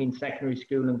move between secondary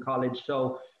school and college.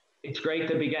 So it's great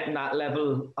to be getting that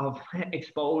level of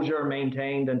exposure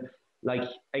maintained. And like,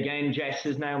 again, Jess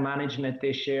is now managing it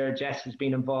this year. Jess has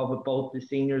been involved with both the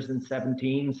seniors and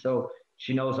 17, so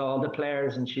she knows all the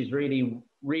players and she's really,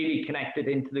 really connected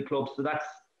into the club. So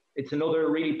it's another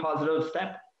really positive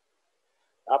step.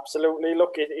 Absolutely.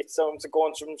 Look, it sounds like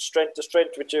going from strength to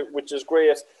strength, which is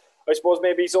great. I suppose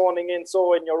maybe zoning in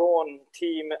in your own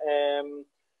team,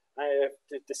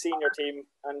 the senior team,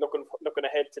 and looking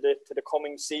ahead to the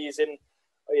coming season.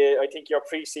 I think your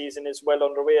pre-season is well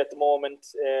underway at the moment.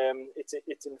 It's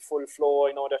in full flow.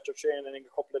 I know that you're training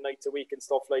a couple of nights a week and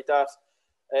stuff like that.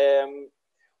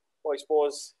 I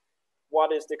suppose,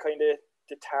 what is the kind of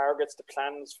the targets, the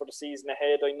plans for the season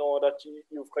ahead? I know that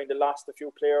you've kind of lost a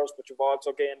few players, but you've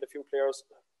also gained a few players.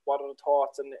 What are the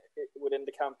thoughts within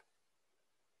the camp?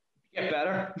 Get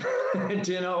better.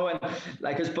 Do you know, and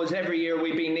like I suppose every year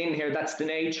we've been in here, that's the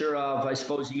nature of, I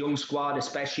suppose, a young squad,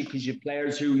 especially because you have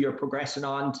players who you're progressing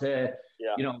on to,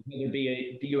 you know, whether it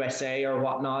be the USA or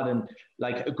whatnot. And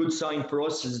like a good sign for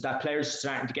us is that players are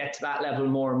starting to get to that level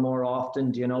more and more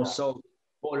often, you know. So,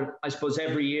 but I suppose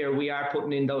every year we are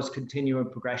putting in those continuing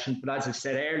progressions. But as I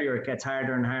said earlier, it gets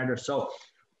harder and harder. So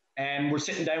we're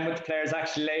sitting down with the players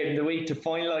actually later in the week to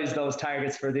finalise those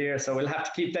targets for the year. So we'll have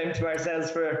to keep them to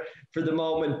ourselves for the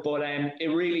moment. But it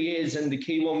really is. And the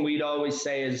key one we'd always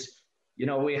say is, you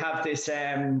know, we have this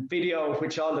video,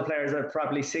 which all the players are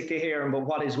probably sick of hearing, but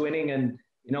what is winning? And,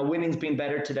 you know, winning's been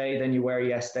better today than you were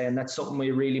yesterday. And that's something we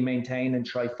really maintain and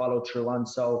try follow through on.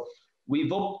 So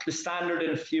we've upped the standard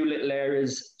in a few little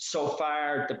areas. So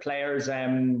far, the players'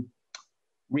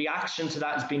 reaction to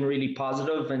that has been really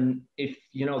positive. And if,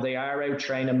 you know, they are out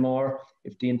training more,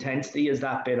 if the intensity is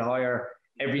that bit higher,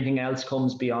 everything else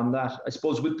comes beyond that. I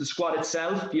suppose with the squad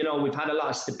itself, you know, we've had a lot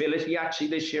of stability actually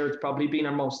this year. It's probably been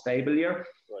our most stable year.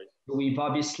 Right. We've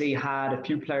obviously had a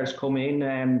few players come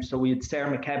in. So we had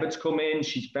Sarah McKevitt's come in.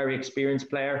 She's a very experienced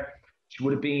player. She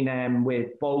would have been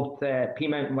with both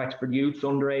Peamount and Wexford Youths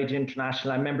underage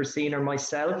international. I remember seeing her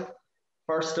myself.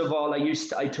 First of all,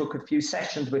 I took a few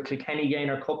sessions with Kearney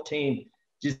Gaynor Cup team,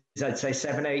 just I'd say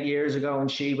 7-8 years ago,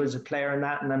 and she was a player in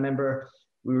that. And I remember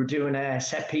we were doing a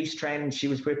set piece training. She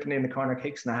was whipping in the corner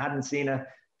kicks, and I hadn't seen a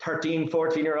 13,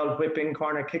 14-year-old whipping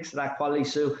corner kicks of that quality.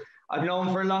 So I've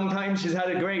known for a long time she's had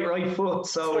a great right foot,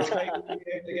 so it's great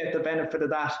to get the benefit of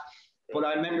that. But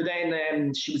I remember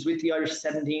then she was with the Irish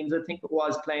 17s, I think it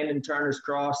was, playing in Turner's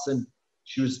Cross, and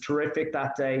she was terrific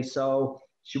that day. So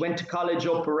she went to college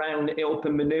up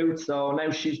in Maynooth, so now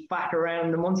she's back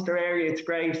around the Munster area. It's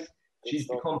great. She's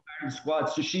become part of the squad,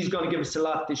 so she's going to give us a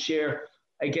lot this year.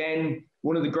 Again,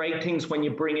 one of the great things when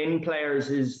you bring in players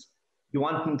is you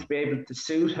want them to be able to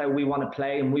suit how we want to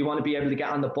play, and we want to be able to get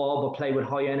on the ball but play with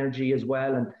high energy as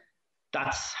well, and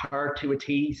that's her to a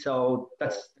T. So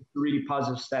that's a really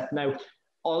positive step. Now,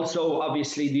 also,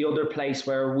 obviously, the other place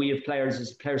where we have players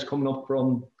is players coming up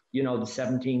from, you know, the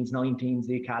 17s, 19s,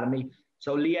 the academy.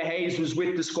 So Leah Hayes was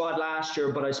with the squad last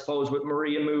year, but I suppose with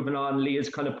Maria moving on, Leah's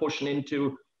kind of pushing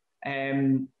into,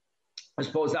 I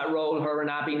suppose, that role. Her and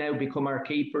Abby now become our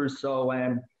keepers. So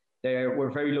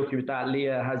we're very lucky with that.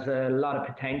 Leah has a lot of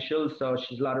potential, so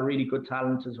she's a lot of really good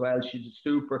talent as well. She's a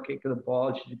super kick of the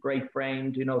ball. She's a great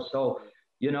framed, you know. So,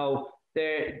 you know,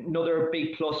 they're another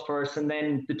big plus for us. And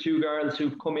then the two girls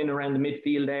who've come in around the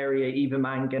midfield area, Eva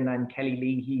Mangan and Kelly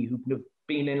Leahy, who've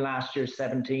been in last year's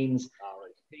 17s.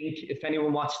 If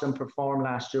anyone watched them perform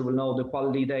last year will know the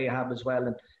quality they have as well,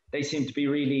 and they seem to be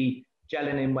really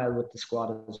gelling in well with the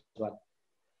squad as well.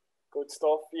 Good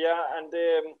stuff, yeah. And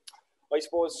I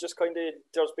suppose just kind of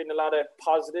there's been a lot of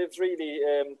positives really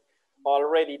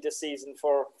already this season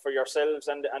for yourselves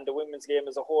and the women's game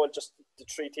as a whole. Just the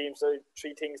three things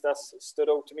that stood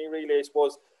out to me really. I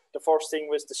suppose the first thing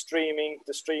was the streaming.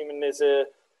 The streaming is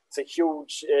it's a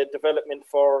huge development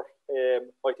for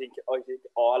I think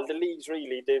all the leagues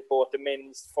really, both the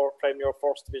men's for Premier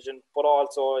First Division, but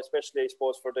also especially I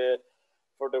suppose for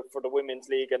the women's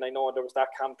league. And I know there was that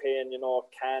campaign, you know,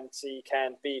 can't see,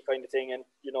 can't be kind of thing, and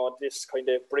you know this kind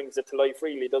of brings it to life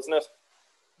really, doesn't it?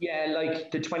 Yeah,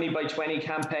 like the 20 by 20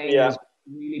 campaign is a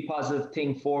really positive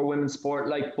thing for women's sport.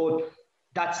 Like, but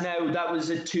that was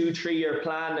a 2-3 year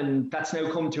plan, and that's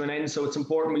now come to an end. So it's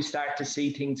important we start to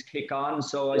see things kick on.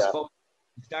 So I suppose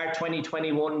start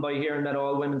 2021 by hearing that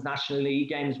all women's National League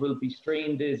games will be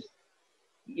streamed is,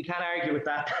 you can't argue with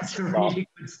that. That's a really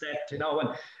good step, you know. And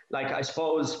like, I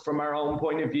suppose from our own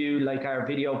point of view, like our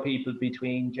video people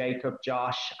between Jacob,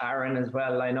 Josh, Aaron as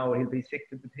well, I know he'll be sick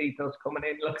to the teeth us coming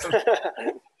in looking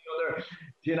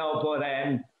you know, but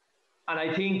and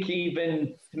I think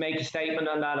even to make a statement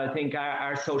on that, I think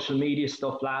our social media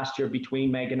stuff last year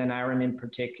between Megan and Aaron in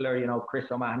particular, you know,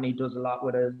 Chris O'Mahony does a lot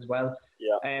with it as well.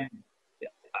 And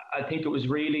I think it was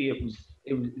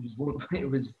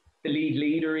the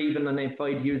leader even, and if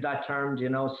I'd use that term, you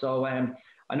know. So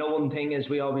I know one thing is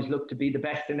we always look to be the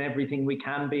best in everything we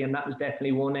can be, and that was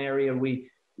definitely one area we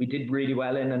did really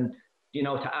well in. And you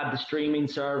know, to add the streaming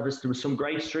service, there was some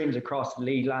great streams across the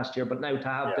league last year, but now to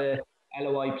have the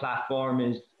LOI platform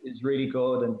is really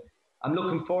good, and I'm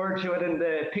looking forward to it in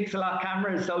the Pixelot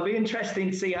cameras. So it'll be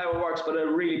interesting to see how it works, but a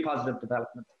really positive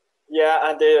development. Yeah,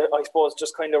 and I suppose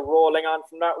just kind of rolling on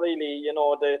from that, really, you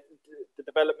know, the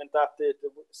development that the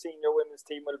senior women's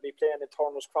team will be playing in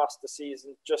Turner's Cross this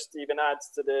season just even adds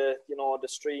to the, you know, the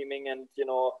streaming, and, you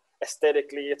know,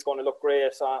 aesthetically it's going to look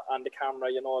great on the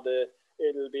camera. You know,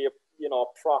 it'll be a, you know,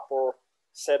 proper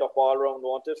setup all around,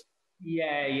 won't it?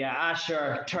 Yeah,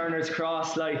 sure. Turner's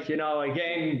Cross, like, you know,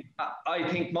 again, I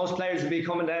think most players will be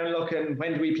coming down looking,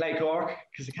 when do we play Cork?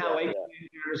 Because I can't wait to play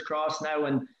Turner's Cross now.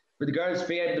 And for the girls to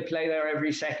be able to play there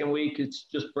every second week, it's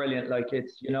just brilliant. Like,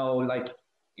 it's, you know, like,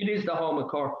 it is the home of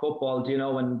Cork football, you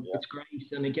know, and it's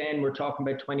great. And again, we're talking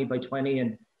about 20 by 20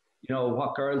 and, you know,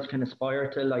 what girls can aspire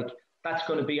to. Like, that's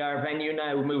going to be our venue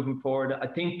now moving forward. I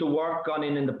think the work gone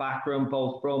in the background,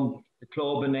 both from the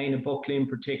club and Aina Buckley in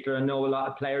particular. I know a lot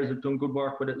of players have done good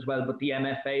work with it as well, but the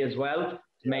MFA as well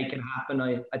to make it happen.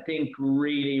 I think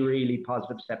really, really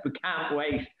positive step. We can't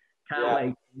wait. Can't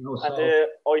wait. You know, so. And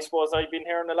I suppose I've been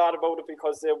hearing a lot about it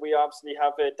because we obviously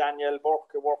have Danielle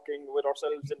Burke working with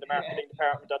ourselves in the marketing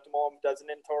department at the moment as an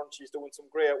intern. She's doing some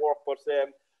great work, but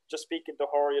just speaking to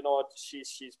her, you know,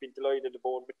 she's been delighted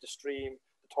about with the stream,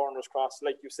 the Turner's Cross.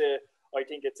 Like you say, I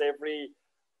think it's every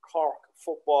Cork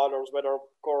footballers, whether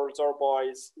girls or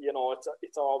boys, you know,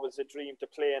 it's always a dream to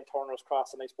play in Turner's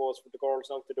Cross, and I suppose for the girls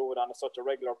now to do it on such a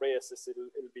regular basis, it'll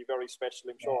be very special,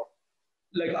 I'm sure.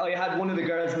 Like, I had one of the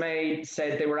girls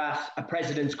said they were at a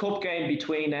President's Cup game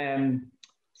between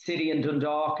City and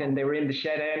Dundalk, and they were in the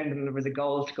shed end, and there was a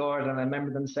goal scored, and I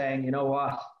remember them saying, you know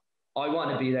what, I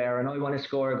want to be there, and I want to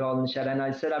score a goal in the shed end.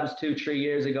 I said that was 2-3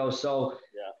 years ago, so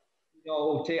you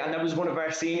know, and that was one of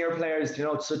our senior players, you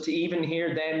know, so to even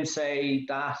hear them say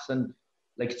that, and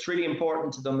like, it's really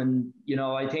important to them, and, you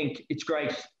know, I think it's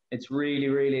great. It's really,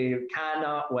 really,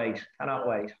 cannot wait.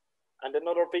 And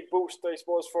another big boost, I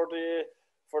suppose, for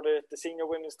the senior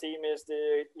women's team is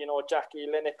the, you know, Jackie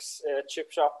Lennox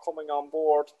chip shop coming on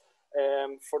board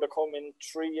for the coming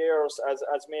 3 years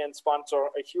as main sponsor.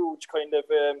 A huge kind of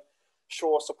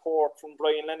show of support from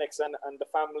Brian Lennox and the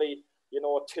family, you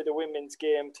know, to the women's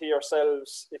game, to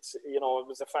yourselves. It's, you know, it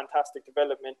was a fantastic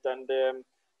development, and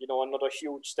you know, another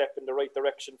huge step in the right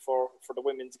direction for the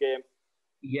women's game.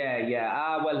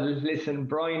 Yeah. Well, listen,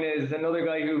 Brian is another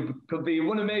guy who could be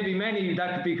one of maybe many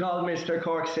that could be called Mr.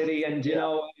 Cork City. And, you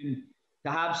know,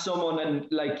 to have someone, and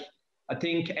like, I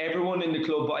think everyone in the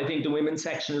club, but I think the women's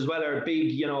section as well are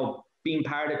big, you know, being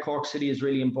part of Cork City is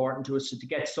really important to us. So to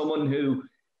get someone who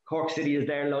Cork City is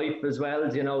their life as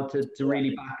well, you know, to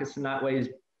really back us in that way is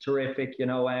terrific, you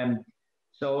know.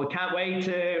 So I can't wait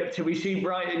till we see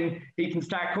Brian. He can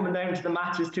start coming down to the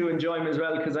matches to enjoy him as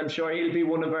well, because I'm sure he'll be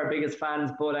one of our biggest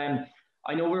fans. But I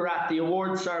know we were at the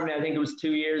awards ceremony, I think it was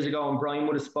 2 years ago, and Brian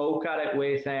would have spoke at it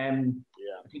with, I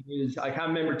think it was, I can't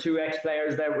remember, 2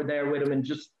 ex-players that were there with him, and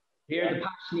just hear the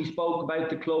passion he spoke about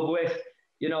the club with.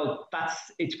 You know,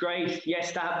 it's great,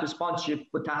 yes, to have the sponsorship,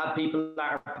 but to have people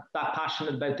that are that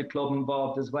passionate about the club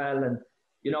involved as well. And,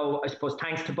 you know, I suppose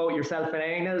thanks to both yourself and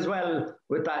Aina as well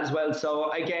with that as well.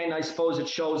 So again, I suppose it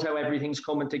shows how everything's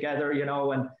coming together, you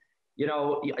know. And, you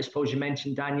know, I suppose you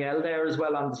mentioned Danielle there as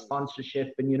well on the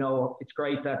sponsorship, and, you know, it's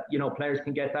great that, you know, players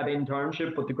can get that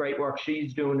internship, but the great work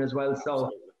she's doing as well. So,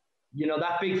 you know,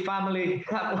 that big family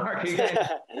at work again.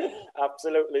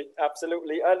 Absolutely.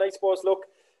 And I suppose, look,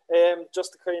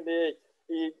 just to kind of,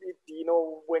 you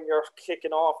know, when you're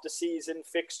kicking off the season,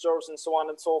 fixtures and so on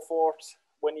and so forth,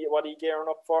 what are you gearing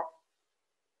up for?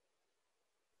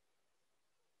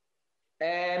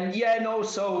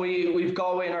 So we've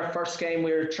Galway in our first game.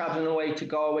 We're travelling away to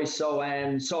Galway, so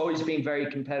it's always been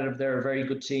very competitive. They're a very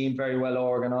good team, very well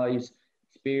organised,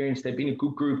 experienced. They've been a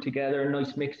good group together, a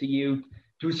nice mix of youth.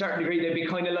 To a certain degree, they'd be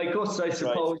kind of like us, I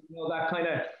suppose. Right. You know, that kind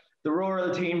of the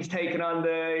rural teams taking on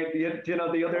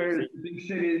the other big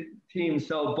city teams.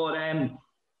 So, but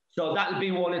so that'll be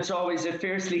one. It's always a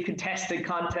fiercely contested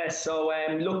contest. So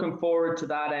looking forward to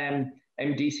that.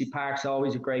 MDC Park's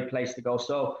always a great place to go.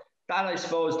 So that, I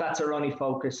suppose, that's our only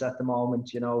focus at the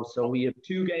moment, you know. So we have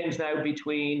 2 games now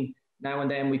between now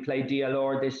and then. We play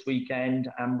DLR this weekend,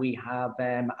 and we have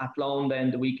Athlone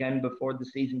then the weekend before the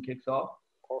season kicks off.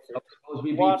 Perfect. So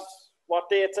what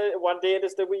date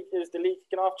is the league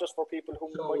kicking off, just for people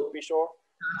who might be sure?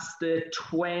 That's the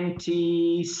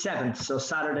 27th, so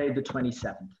Saturday the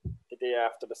 27th. The day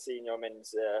after the senior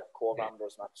men's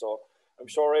co-members match. So I'm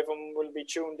sure everyone will be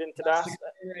tuned into that.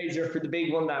 Razor for the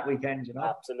big one that weekend, you know.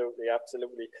 Absolutely.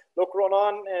 Look,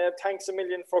 Rónán, thanks a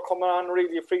million for coming on.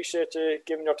 Really appreciate you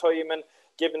giving your time and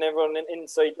giving everyone an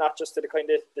insight, not just to the kind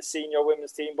of the senior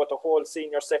women's team, but the whole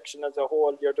senior section as a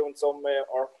whole. You're doing some,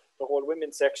 or the whole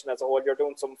women's section as a whole. You're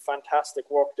doing some fantastic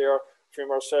work there, from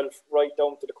yourself right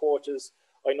down to the coaches.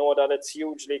 I know that it's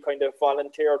hugely kind of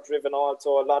volunteer driven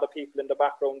also. A lot of people in the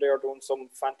background there doing some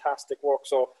fantastic work.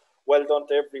 So well done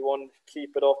to everyone.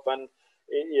 Keep it up, and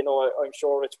you know, I'm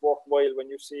sure it's worthwhile when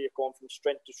you see it going from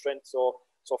strength to strength. So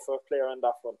fair play on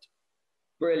that front.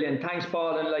 Brilliant. Thanks,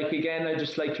 Paul. And like, again, I'd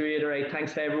just like to reiterate,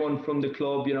 thanks to everyone from the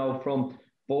club, you know, from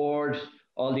board,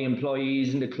 all the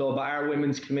employees in the club, our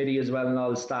women's committee as well, and all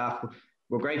the staff.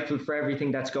 We're grateful for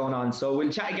everything that's going on. So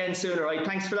we'll chat again soon, all right?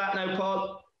 Thanks for that now,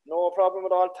 Paul. No problem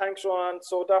at all. Thanks, Rónán.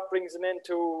 So that brings an end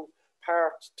to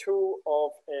part 2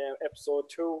 of episode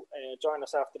 2. Join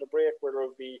us after the break, where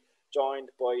we'll be joined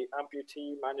by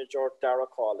amputee manager Dáire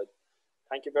Coughlan.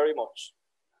 Thank you very much.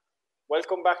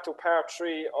 Welcome back to part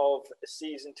 3 of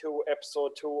season 2,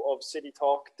 episode 2 of City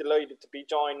Talk. Delighted to be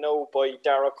joined now by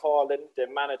Dáire Coughlan, the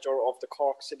manager of the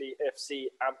Cork City FC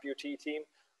amputee team.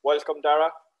 Welcome, Dáire.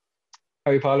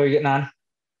 How are you, Paul? How are you getting on?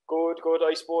 Good.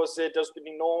 I suppose there's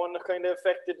been no one kind of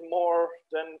affected more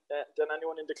than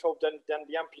anyone in the club than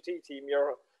the amputee team.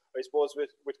 I suppose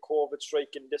with COVID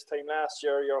striking this time last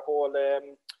year, your whole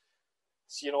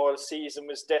season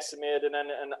was decimated,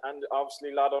 and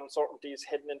obviously a lot of uncertainties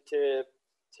heading into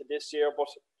this year. But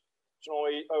you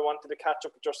know, I wanted to catch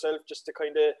up with yourself just to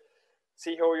kind of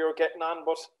see how you're getting on.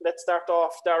 But let's start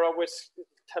off, Dáire, with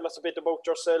tell us a bit about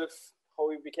yourself, how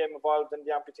you became involved in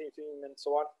the amputee team, and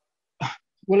so on.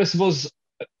 Well, I suppose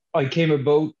I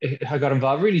got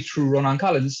involved really through Rónán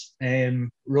Collins.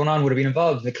 Rónán would have been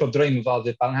involved in the club that I'm involved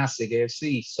with, Ballinhassig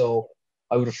AFC. So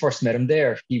I would have first met him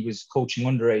there. He was coaching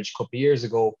underage a couple of years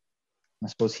ago. I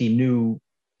suppose he knew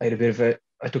I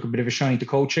took a bit of a shine to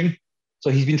coaching. So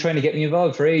he's been trying to get me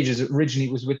involved for ages. Originally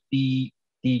it was with the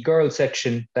girls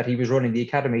section that he was running, the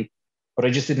academy, but I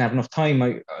just didn't have enough time.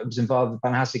 I was involved with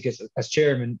Ballinhassig as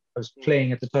chairman. I was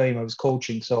playing at the time, I was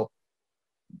coaching. So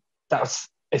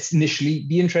it's initially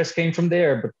the interest came from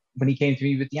there. But when he came to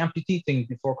me with the amputee thing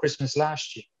before Christmas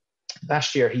last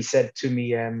year, he said to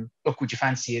me, look, would you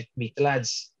fancy it? Meet the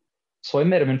lads. So I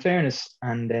met him, in fairness,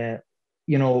 and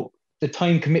you know, the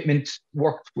time commitment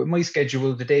worked with my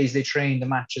schedule, the days they trained, the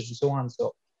matches and so on.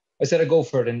 So I said I'd go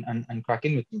for it and crack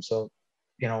in with them. So,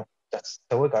 you know, that's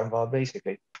how I got involved,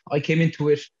 basically. I came into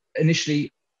it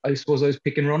initially, I suppose I was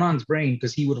picking Rónán's brain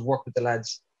because he would have worked with the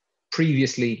lads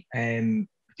previously,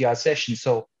 the odd session.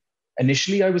 So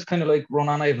initially I was kind of like,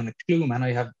 Rónán, I haven't a clue, man.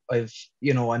 I've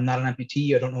you know, I'm not an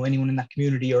amputee. I don't know anyone in that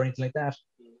community or anything like that.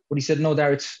 But he said, no,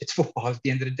 Dáire, it's football at the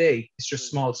end of the day. It's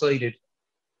just small-sided,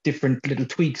 different little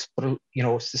tweaks, but you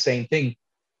know, it's the same thing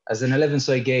as an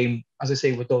 11-side game, as I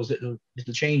say, with those little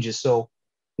changes. So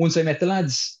once I met the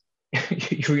lads,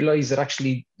 you realise that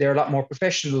actually they're a lot more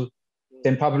professional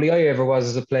than probably I ever was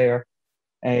as a player.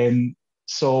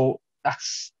 So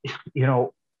that's, you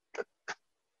know,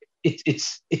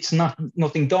 it's not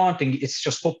nothing daunting. It's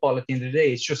just football at the end of the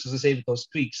day. It's just, as I say, with those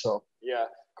tweaks. So yeah,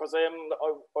 because I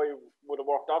would have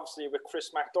worked obviously with Chris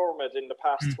McDermott in the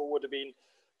past, who would have been,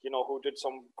 you know, who did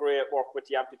some great work with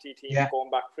the amputee team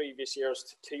going back previous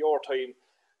years to your time.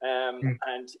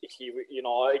 And he, you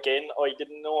know, again, I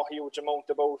didn't know a huge amount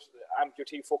about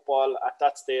amputee football at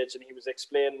that stage, and he was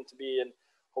explaining to me and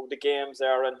how the games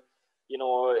are, and you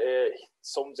know,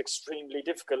 some's extremely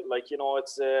difficult. Like, you know,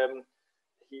 it's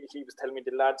he was telling me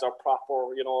the lads are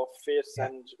proper, you know, fit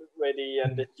and ready,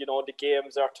 and that, you know, the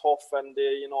games are tough, and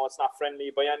you know, it's not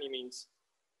friendly by any means.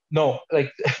 No,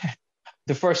 like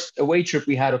the first away trip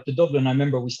we had up to Dublin, I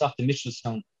remember we stopped in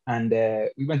Mitchelstown, and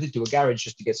we went into a garage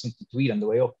just to get something to eat on the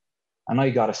way up. And I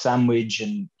got a sandwich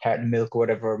and carton of milk or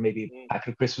whatever, maybe a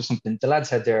packet of crisps or something. The lads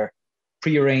had their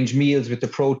pre-arranged meals with the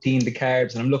protein, the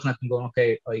carbs, and I'm looking at them going,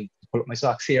 okay, I pull up my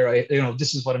socks here. You know,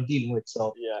 this is what I'm dealing with.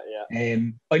 So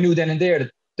I knew then and there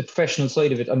that the professional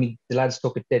side of it, I mean, the lads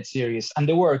took it dead serious, and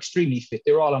they were extremely fit.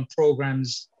 They were all on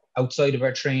programs outside of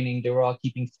our training. They were all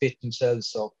keeping fit themselves.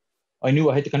 So I knew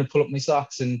I had to kind of pull up my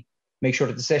socks and make sure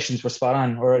that the sessions were spot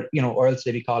on, or, you know, or else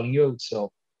they'd be calling you out.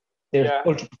 So they're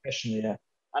ultra professional,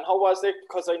 And how was it?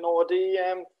 Because I know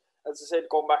as I said,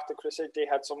 going back to Chris, they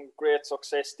had some great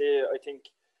success. I think,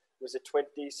 was it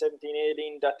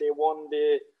 2017-18 that they won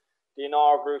the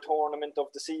inaugural tournament of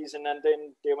the season, and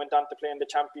then they went on to play in the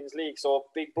Champions League. So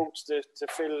big boots to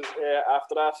fill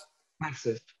after that.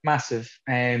 Massive.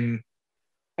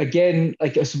 Again,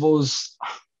 like, I suppose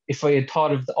if I had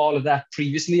thought of all of that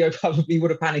previously, I probably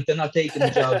would have panicked and not taken the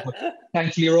job. But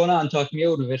thankfully, Rónán talked me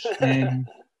out of it.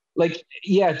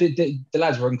 The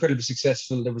lads were incredibly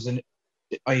successful. There was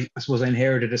I suppose I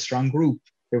inherited a strong group.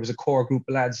 There was a core group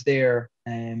of lads there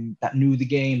that knew the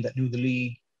game, that knew the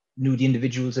league, knew the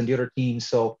individuals and the other teams.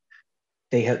 So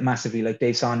they helped massively. Like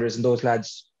Dave Saunders and those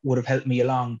lads would have helped me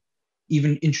along,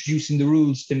 even introducing the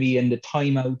rules to me and the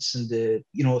timeouts and the,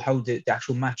 you know, how the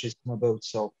actual matches come about.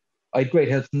 So I had great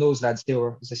help from those lads. They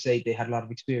were, as I say, they had a lot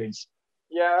of experience.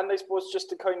 Yeah, and I suppose just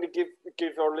to kind of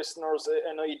give our listeners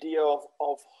an idea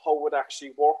of how it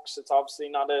actually works. It's obviously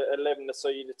not a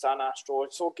 11-a-side, it's an Astro.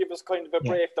 So give us kind of a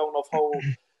breakdown of how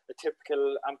a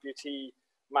typical amputee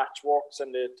match works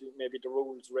and maybe the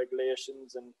rules,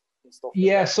 regulations and stuff.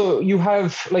 Yeah, so you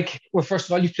have first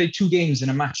of all, you play 2 games in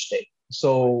a match day.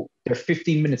 So they're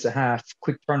 15 minutes a half,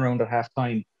 quick turnaround at half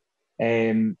time.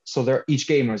 So each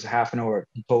game is a half an hour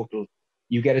in total.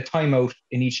 You get a timeout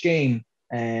in each game,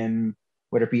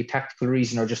 whether it be a tactical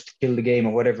reason or just to kill the game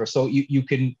or whatever. So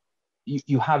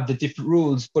you have the different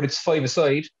rules, but it's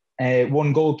 5-a-side,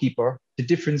 1 goalkeeper. The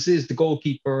difference is the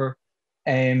goalkeeper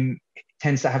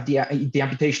tends to have the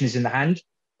amputation is in the hand,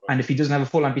 and if he doesn't have a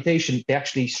full amputation, they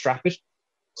actually strap it.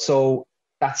 So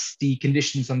that's the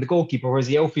conditions on the goalkeeper. Whereas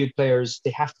the outfield players,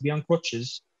 they have to be on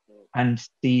crutches, and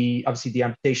obviously the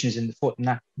amputation is in the foot and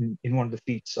not in one of the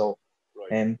feet. So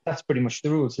that's pretty much the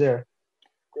rules there.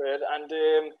 Great. And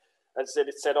as I said,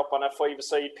 it's set up on a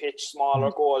 5-a-side pitch,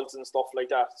 smaller goals and stuff like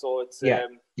that. So it's I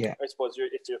suppose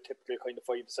it's your typical kind of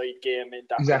 5-a-side game in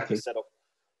that kind of setup.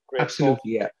 Great.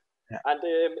 Absolutely, stuff. Yeah. And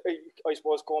I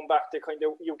suppose going back to kind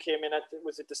of, you came in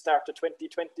was it the start of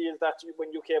 2020? Is that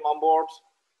when you came on board?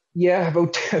 Yeah,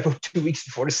 about 2 weeks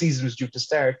before the season was due to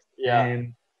start. Yeah.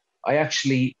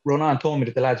 Rónán told me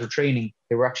that the lads were training.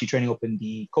 They were actually training up in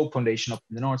the Cope Foundation up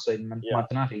in the north side in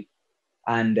Montanati.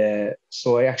 And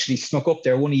so I actually snuck up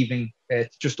there one evening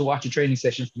just to watch a training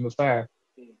session from afar.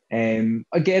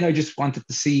 Again, I just wanted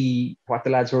to see what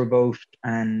the lads were about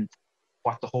and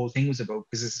what the whole thing was about.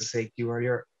 Because as I said to you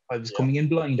earlier, I was coming in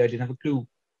blind. I didn't have a clue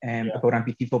about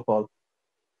amputee football.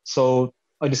 So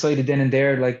I decided then and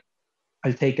there,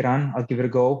 I'll take it on. I'll give it a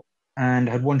go. And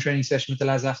I had one training session with the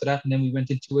lads after that. And then we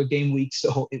went into a game week.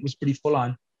 So it was pretty full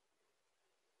on.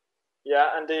 Yeah,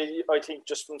 and I think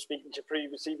just from speaking to you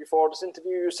previously before this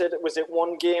interview, you said was it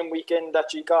 1 game weekend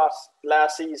that you got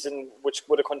last season, which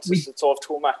would have consisted of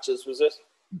 2 matches, was it?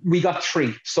 We got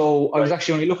 3. So I was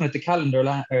actually only looking at the calendar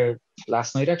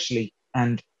last night, actually,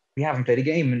 and we haven't played a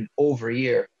game in over a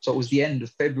year. So it was the end of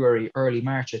February, early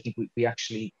March, I think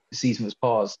the season was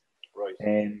paused.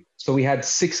 Right. So we had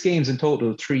 6 games in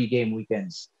total, 3 game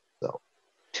weekends. So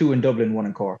 2 in Dublin, 1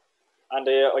 in Cork. And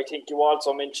I think you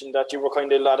also mentioned that you were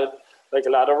kind of a lot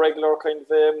of regular kind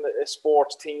of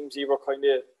sports teams. You were kind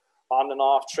of on and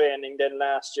off training then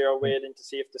last year, waiting to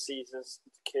see if the seasons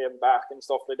came back and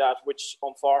stuff like that, which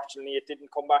unfortunately it didn't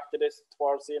come back to this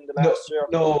towards the end of last year.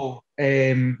 No.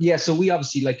 So we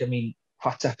obviously,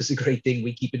 WhatsApp is a great thing.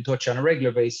 We keep in touch on a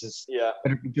regular basis. Yeah.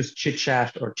 Whether we just chit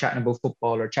chat or chatting about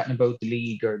football or chatting about the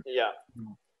league or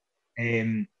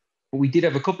but we did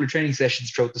have a couple of training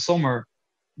sessions throughout the summer.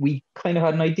 We kind of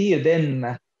had an idea then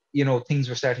that things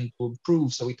were starting to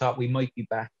improve, so we thought we might be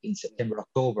back in September,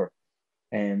 October.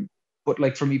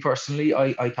 But for me personally,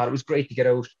 I thought it was great to get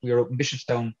out. We were out in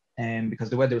Bishopstown because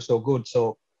the weather was so good,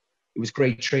 so it was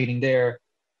great training there.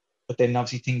 But then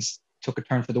obviously things took a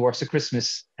turn for the worse at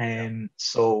Christmas,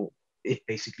 so it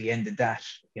basically ended that.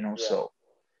 So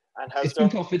and it's been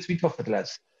tough. It's been tough for the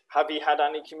lads. Have you had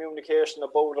any communication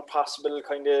about a possible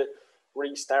kind of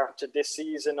restart to this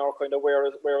season, or kind of where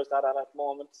is that at the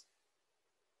moment?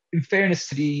 In fairness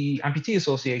to the Amputee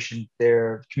Association,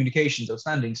 their communication's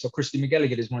outstanding. So Christy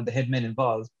McGilligan is one of the head men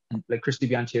involved, and Christy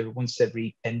Bianchi once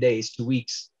every 10 days, 2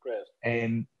 weeks. Great.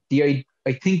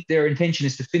 I think their intention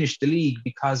is to finish the league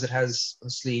because it has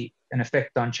obviously an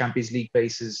effect on Champions League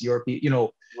places, European.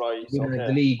 Right. The winner of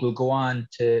the league will go on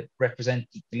to represent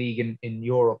the league in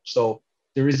Europe. So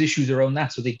there is issues around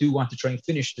that. So they do want to try and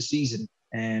finish the season.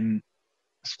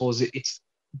 I suppose it's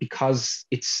because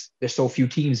there's so few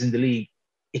teams in the league.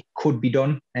 It could be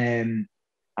done, and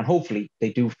hopefully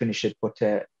they do finish it. But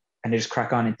and they just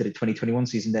crack on into the 2021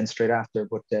 season then straight after.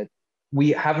 But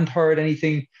we haven't heard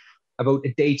anything about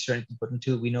a date or anything. But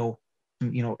until we know,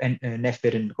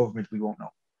 NFID and the government, we won't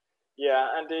know.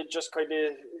 Yeah, and they just kind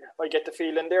of, I get the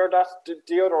feeling there that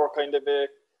the other kind of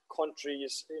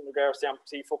countries in regards to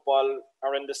amputee football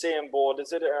are in the same boat.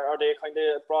 Is it? Are they kind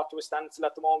of brought to a standstill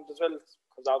at the moment as well?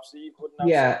 Because obviously you couldn't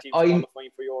have some teams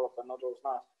qualifying for Europe and others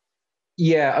not.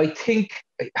 Yeah, I think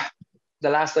the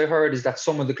last I heard is that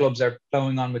some of the clubs are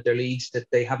plowing on with their leagues, that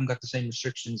they haven't got the same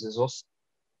restrictions as us.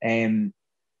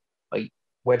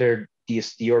 Whether the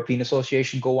European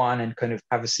Association go on and kind of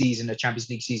have a Champions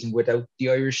League season without the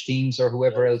Irish teams or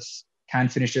whoever else can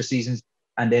finish their seasons,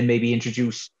 and then maybe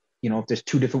introduce, if there's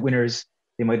 2 different winners,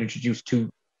 they might introduce 2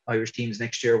 Irish teams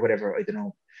next year or whatever. I don't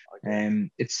know.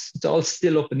 It's all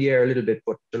still up in the air a little bit,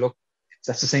 but look,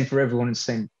 that's the same for everyone. It's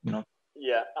the same,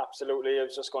 Yeah, absolutely. I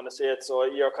was just going to say it. So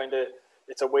you're kind of,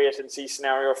 it's a wait and see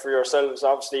scenario for yourselves,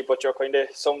 obviously, but you're kind of,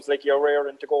 sounds like you're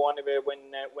raring to go anyway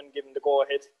when given the go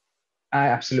ahead.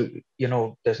 Absolutely.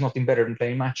 There's nothing better than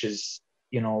playing matches.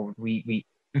 We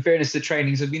in fairness, the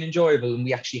trainings have been enjoyable, and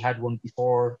we actually had one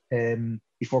before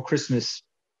Christmas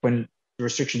when the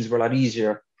restrictions were a lot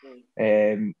easier.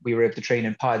 We were able to train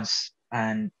in pods,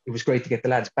 and it was great to get the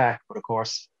lads back. But of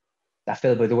course, that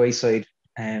fell by the wayside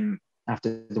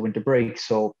after the winter break.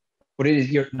 So, but it is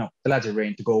the lads are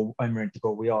ready to go. I'm ready to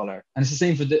go. We all are, and it's the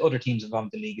same for the other teams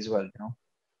involved in the league as well.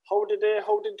 How did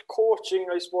coaching,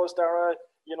 I suppose, Dáire,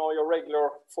 your regular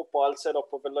football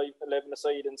setup of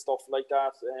 11-a-side and stuff like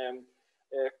that,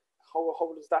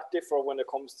 how does that differ when it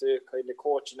comes to kind of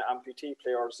coaching amputee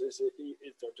players? Is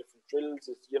there different drills?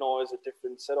 Is it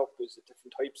different setup? Is it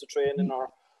different types of training, or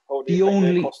how do you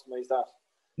customize that?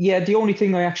 Yeah, the only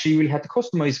thing I actually really had to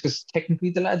customize, because technically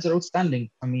the lads are outstanding.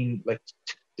 I mean, like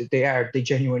they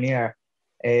genuinely are.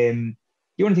 The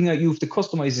only thing that you have to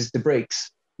customize is the breaks.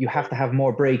 You have to have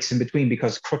more breaks in between,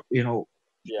 because you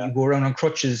go around on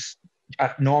crutches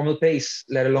at normal pace,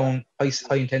 let alone high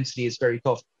intensity, is very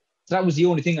tough. So that was the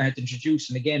only thing I had to introduce.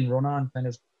 And again, Rónán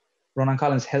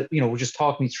Collins helped, would just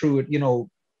talk me through it,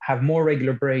 have more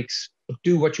regular breaks, but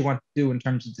do what you want to do in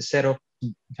terms of the setup,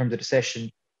 in terms of the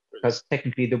session, because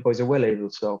technically the boys are well able.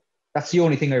 So that's the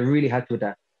only thing I really had to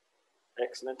adapt.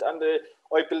 Excellent. And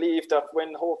I believe that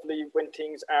when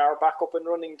things are back up and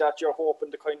running, that you're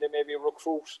hoping to kind of maybe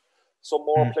recruit some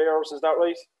more players. Is that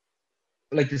right?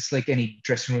 Like it's like any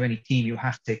dressing room, any team, you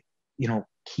have to,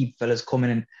 keep fellas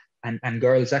coming in. And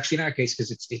girls, actually in our case,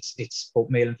 because it's both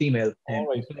male and female.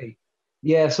 Play.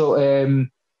 Yeah, so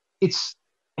it's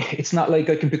not like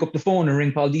I can pick up the phone and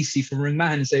ring Paul Deasy from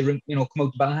Ringman and say, come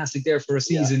out to Ballinhassig there for a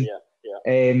season.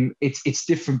 It's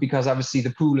different, because obviously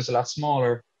the pool is a lot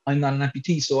smaller. I'm not an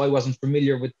amputee, so I wasn't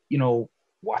familiar with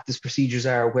what these procedures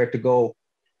are, where to go.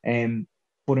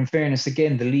 But in fairness,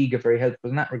 again, the league are very helpful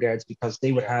in that regards, because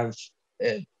they would have,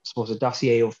 I suppose, a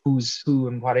dossier of who's who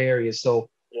and what areas. So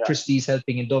Christie's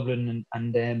helping in Dublin,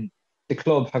 and the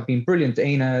club have been brilliant.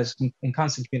 Aina is in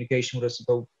constant communication with us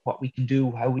about what we can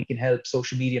do, how we can help,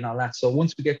 social media and all that. So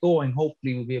once we get going,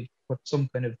 hopefully we'll be able to put some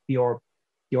kind of PR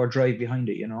drive behind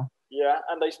it, Yeah,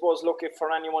 and I suppose, look, if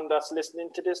for anyone that's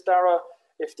listening to this, Dáire,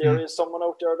 if there is someone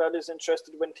out there that is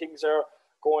interested when things are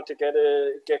going to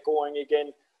get going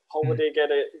again, how would they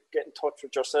get in touch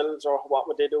with yourselves, or what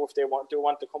would they do if they want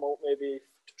to come out maybe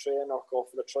to train or go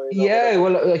for the trial? Yeah,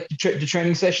 well, like the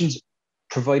training sessions,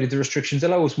 provided the restrictions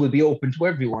allow us, will be open to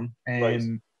everyone. Right.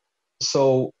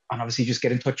 So, and obviously just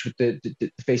get in touch with the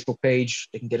Facebook page.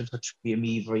 They can get in touch via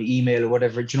me, via email or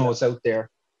whatever, it's out there.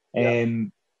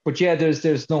 But yeah,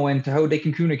 there's no end to how they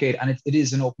can communicate, and it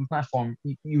is an open platform.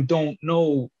 You don't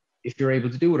know if you're able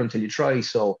to do it until you try.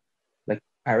 So, like,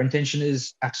 our intention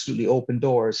is absolutely open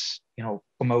doors.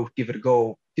 Come out, give it a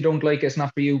go. If you don't like it, it's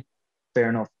not for you. Fair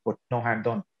enough, but no harm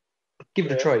done. Give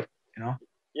it a try.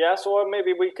 Yeah, so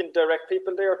maybe we can direct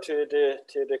people there to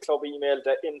the club email,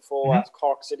 the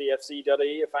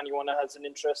info@corkcityfc.ie, if anyone has an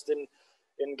interest in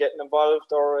getting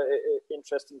involved, or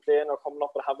interest in playing, or coming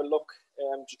up and have a look.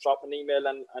 Just drop an email,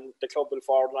 and the club will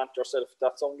forward on to yourself.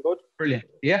 That sound good? Brilliant.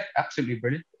 Yeah, absolutely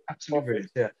brilliant. Absolutely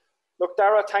brilliant. Yeah. Look,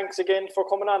 Dáire, thanks again for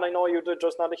coming on. I know you did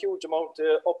just not a huge amount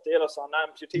to update us on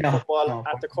amputee football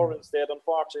at the current state,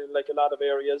 unfortunately, like a lot of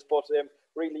areas, but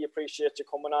really appreciate you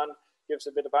coming on. Gives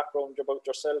a bit of background about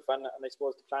yourself, and I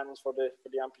suppose the plans for the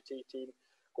amputee team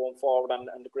going forward, and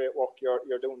the great work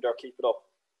you're doing there. Keep it up.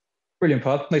 Brilliant,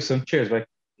 Paul. Nice one. Cheers, mate.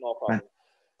 No problem. Man.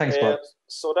 Thanks, Paul.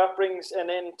 So that brings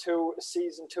an end to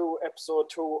season 2, episode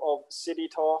 2 of City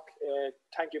Talk.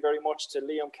 Thank you very much to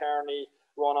Liam Kearney,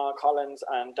 Rónán Collins,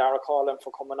 and Dáire Coughlan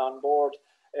for coming on board.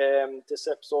 This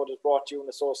episode is brought to you in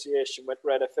association with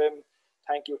Red FM.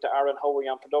 Thank you to Aaron Howie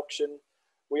on production.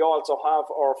 We also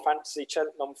have our Fantasy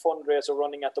Cheltenham fundraiser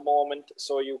running at the moment.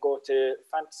 So you go to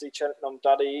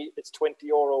fantasycheltenham.ie. It's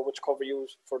 €20, which covers you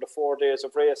for the 4 days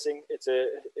of racing. It's a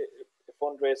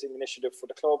fundraising initiative for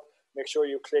the club. Make sure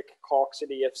you click Cork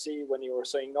City FC when you are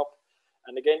signing up.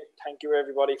 And again, thank you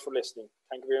everybody for listening.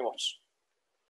 Thank you very much.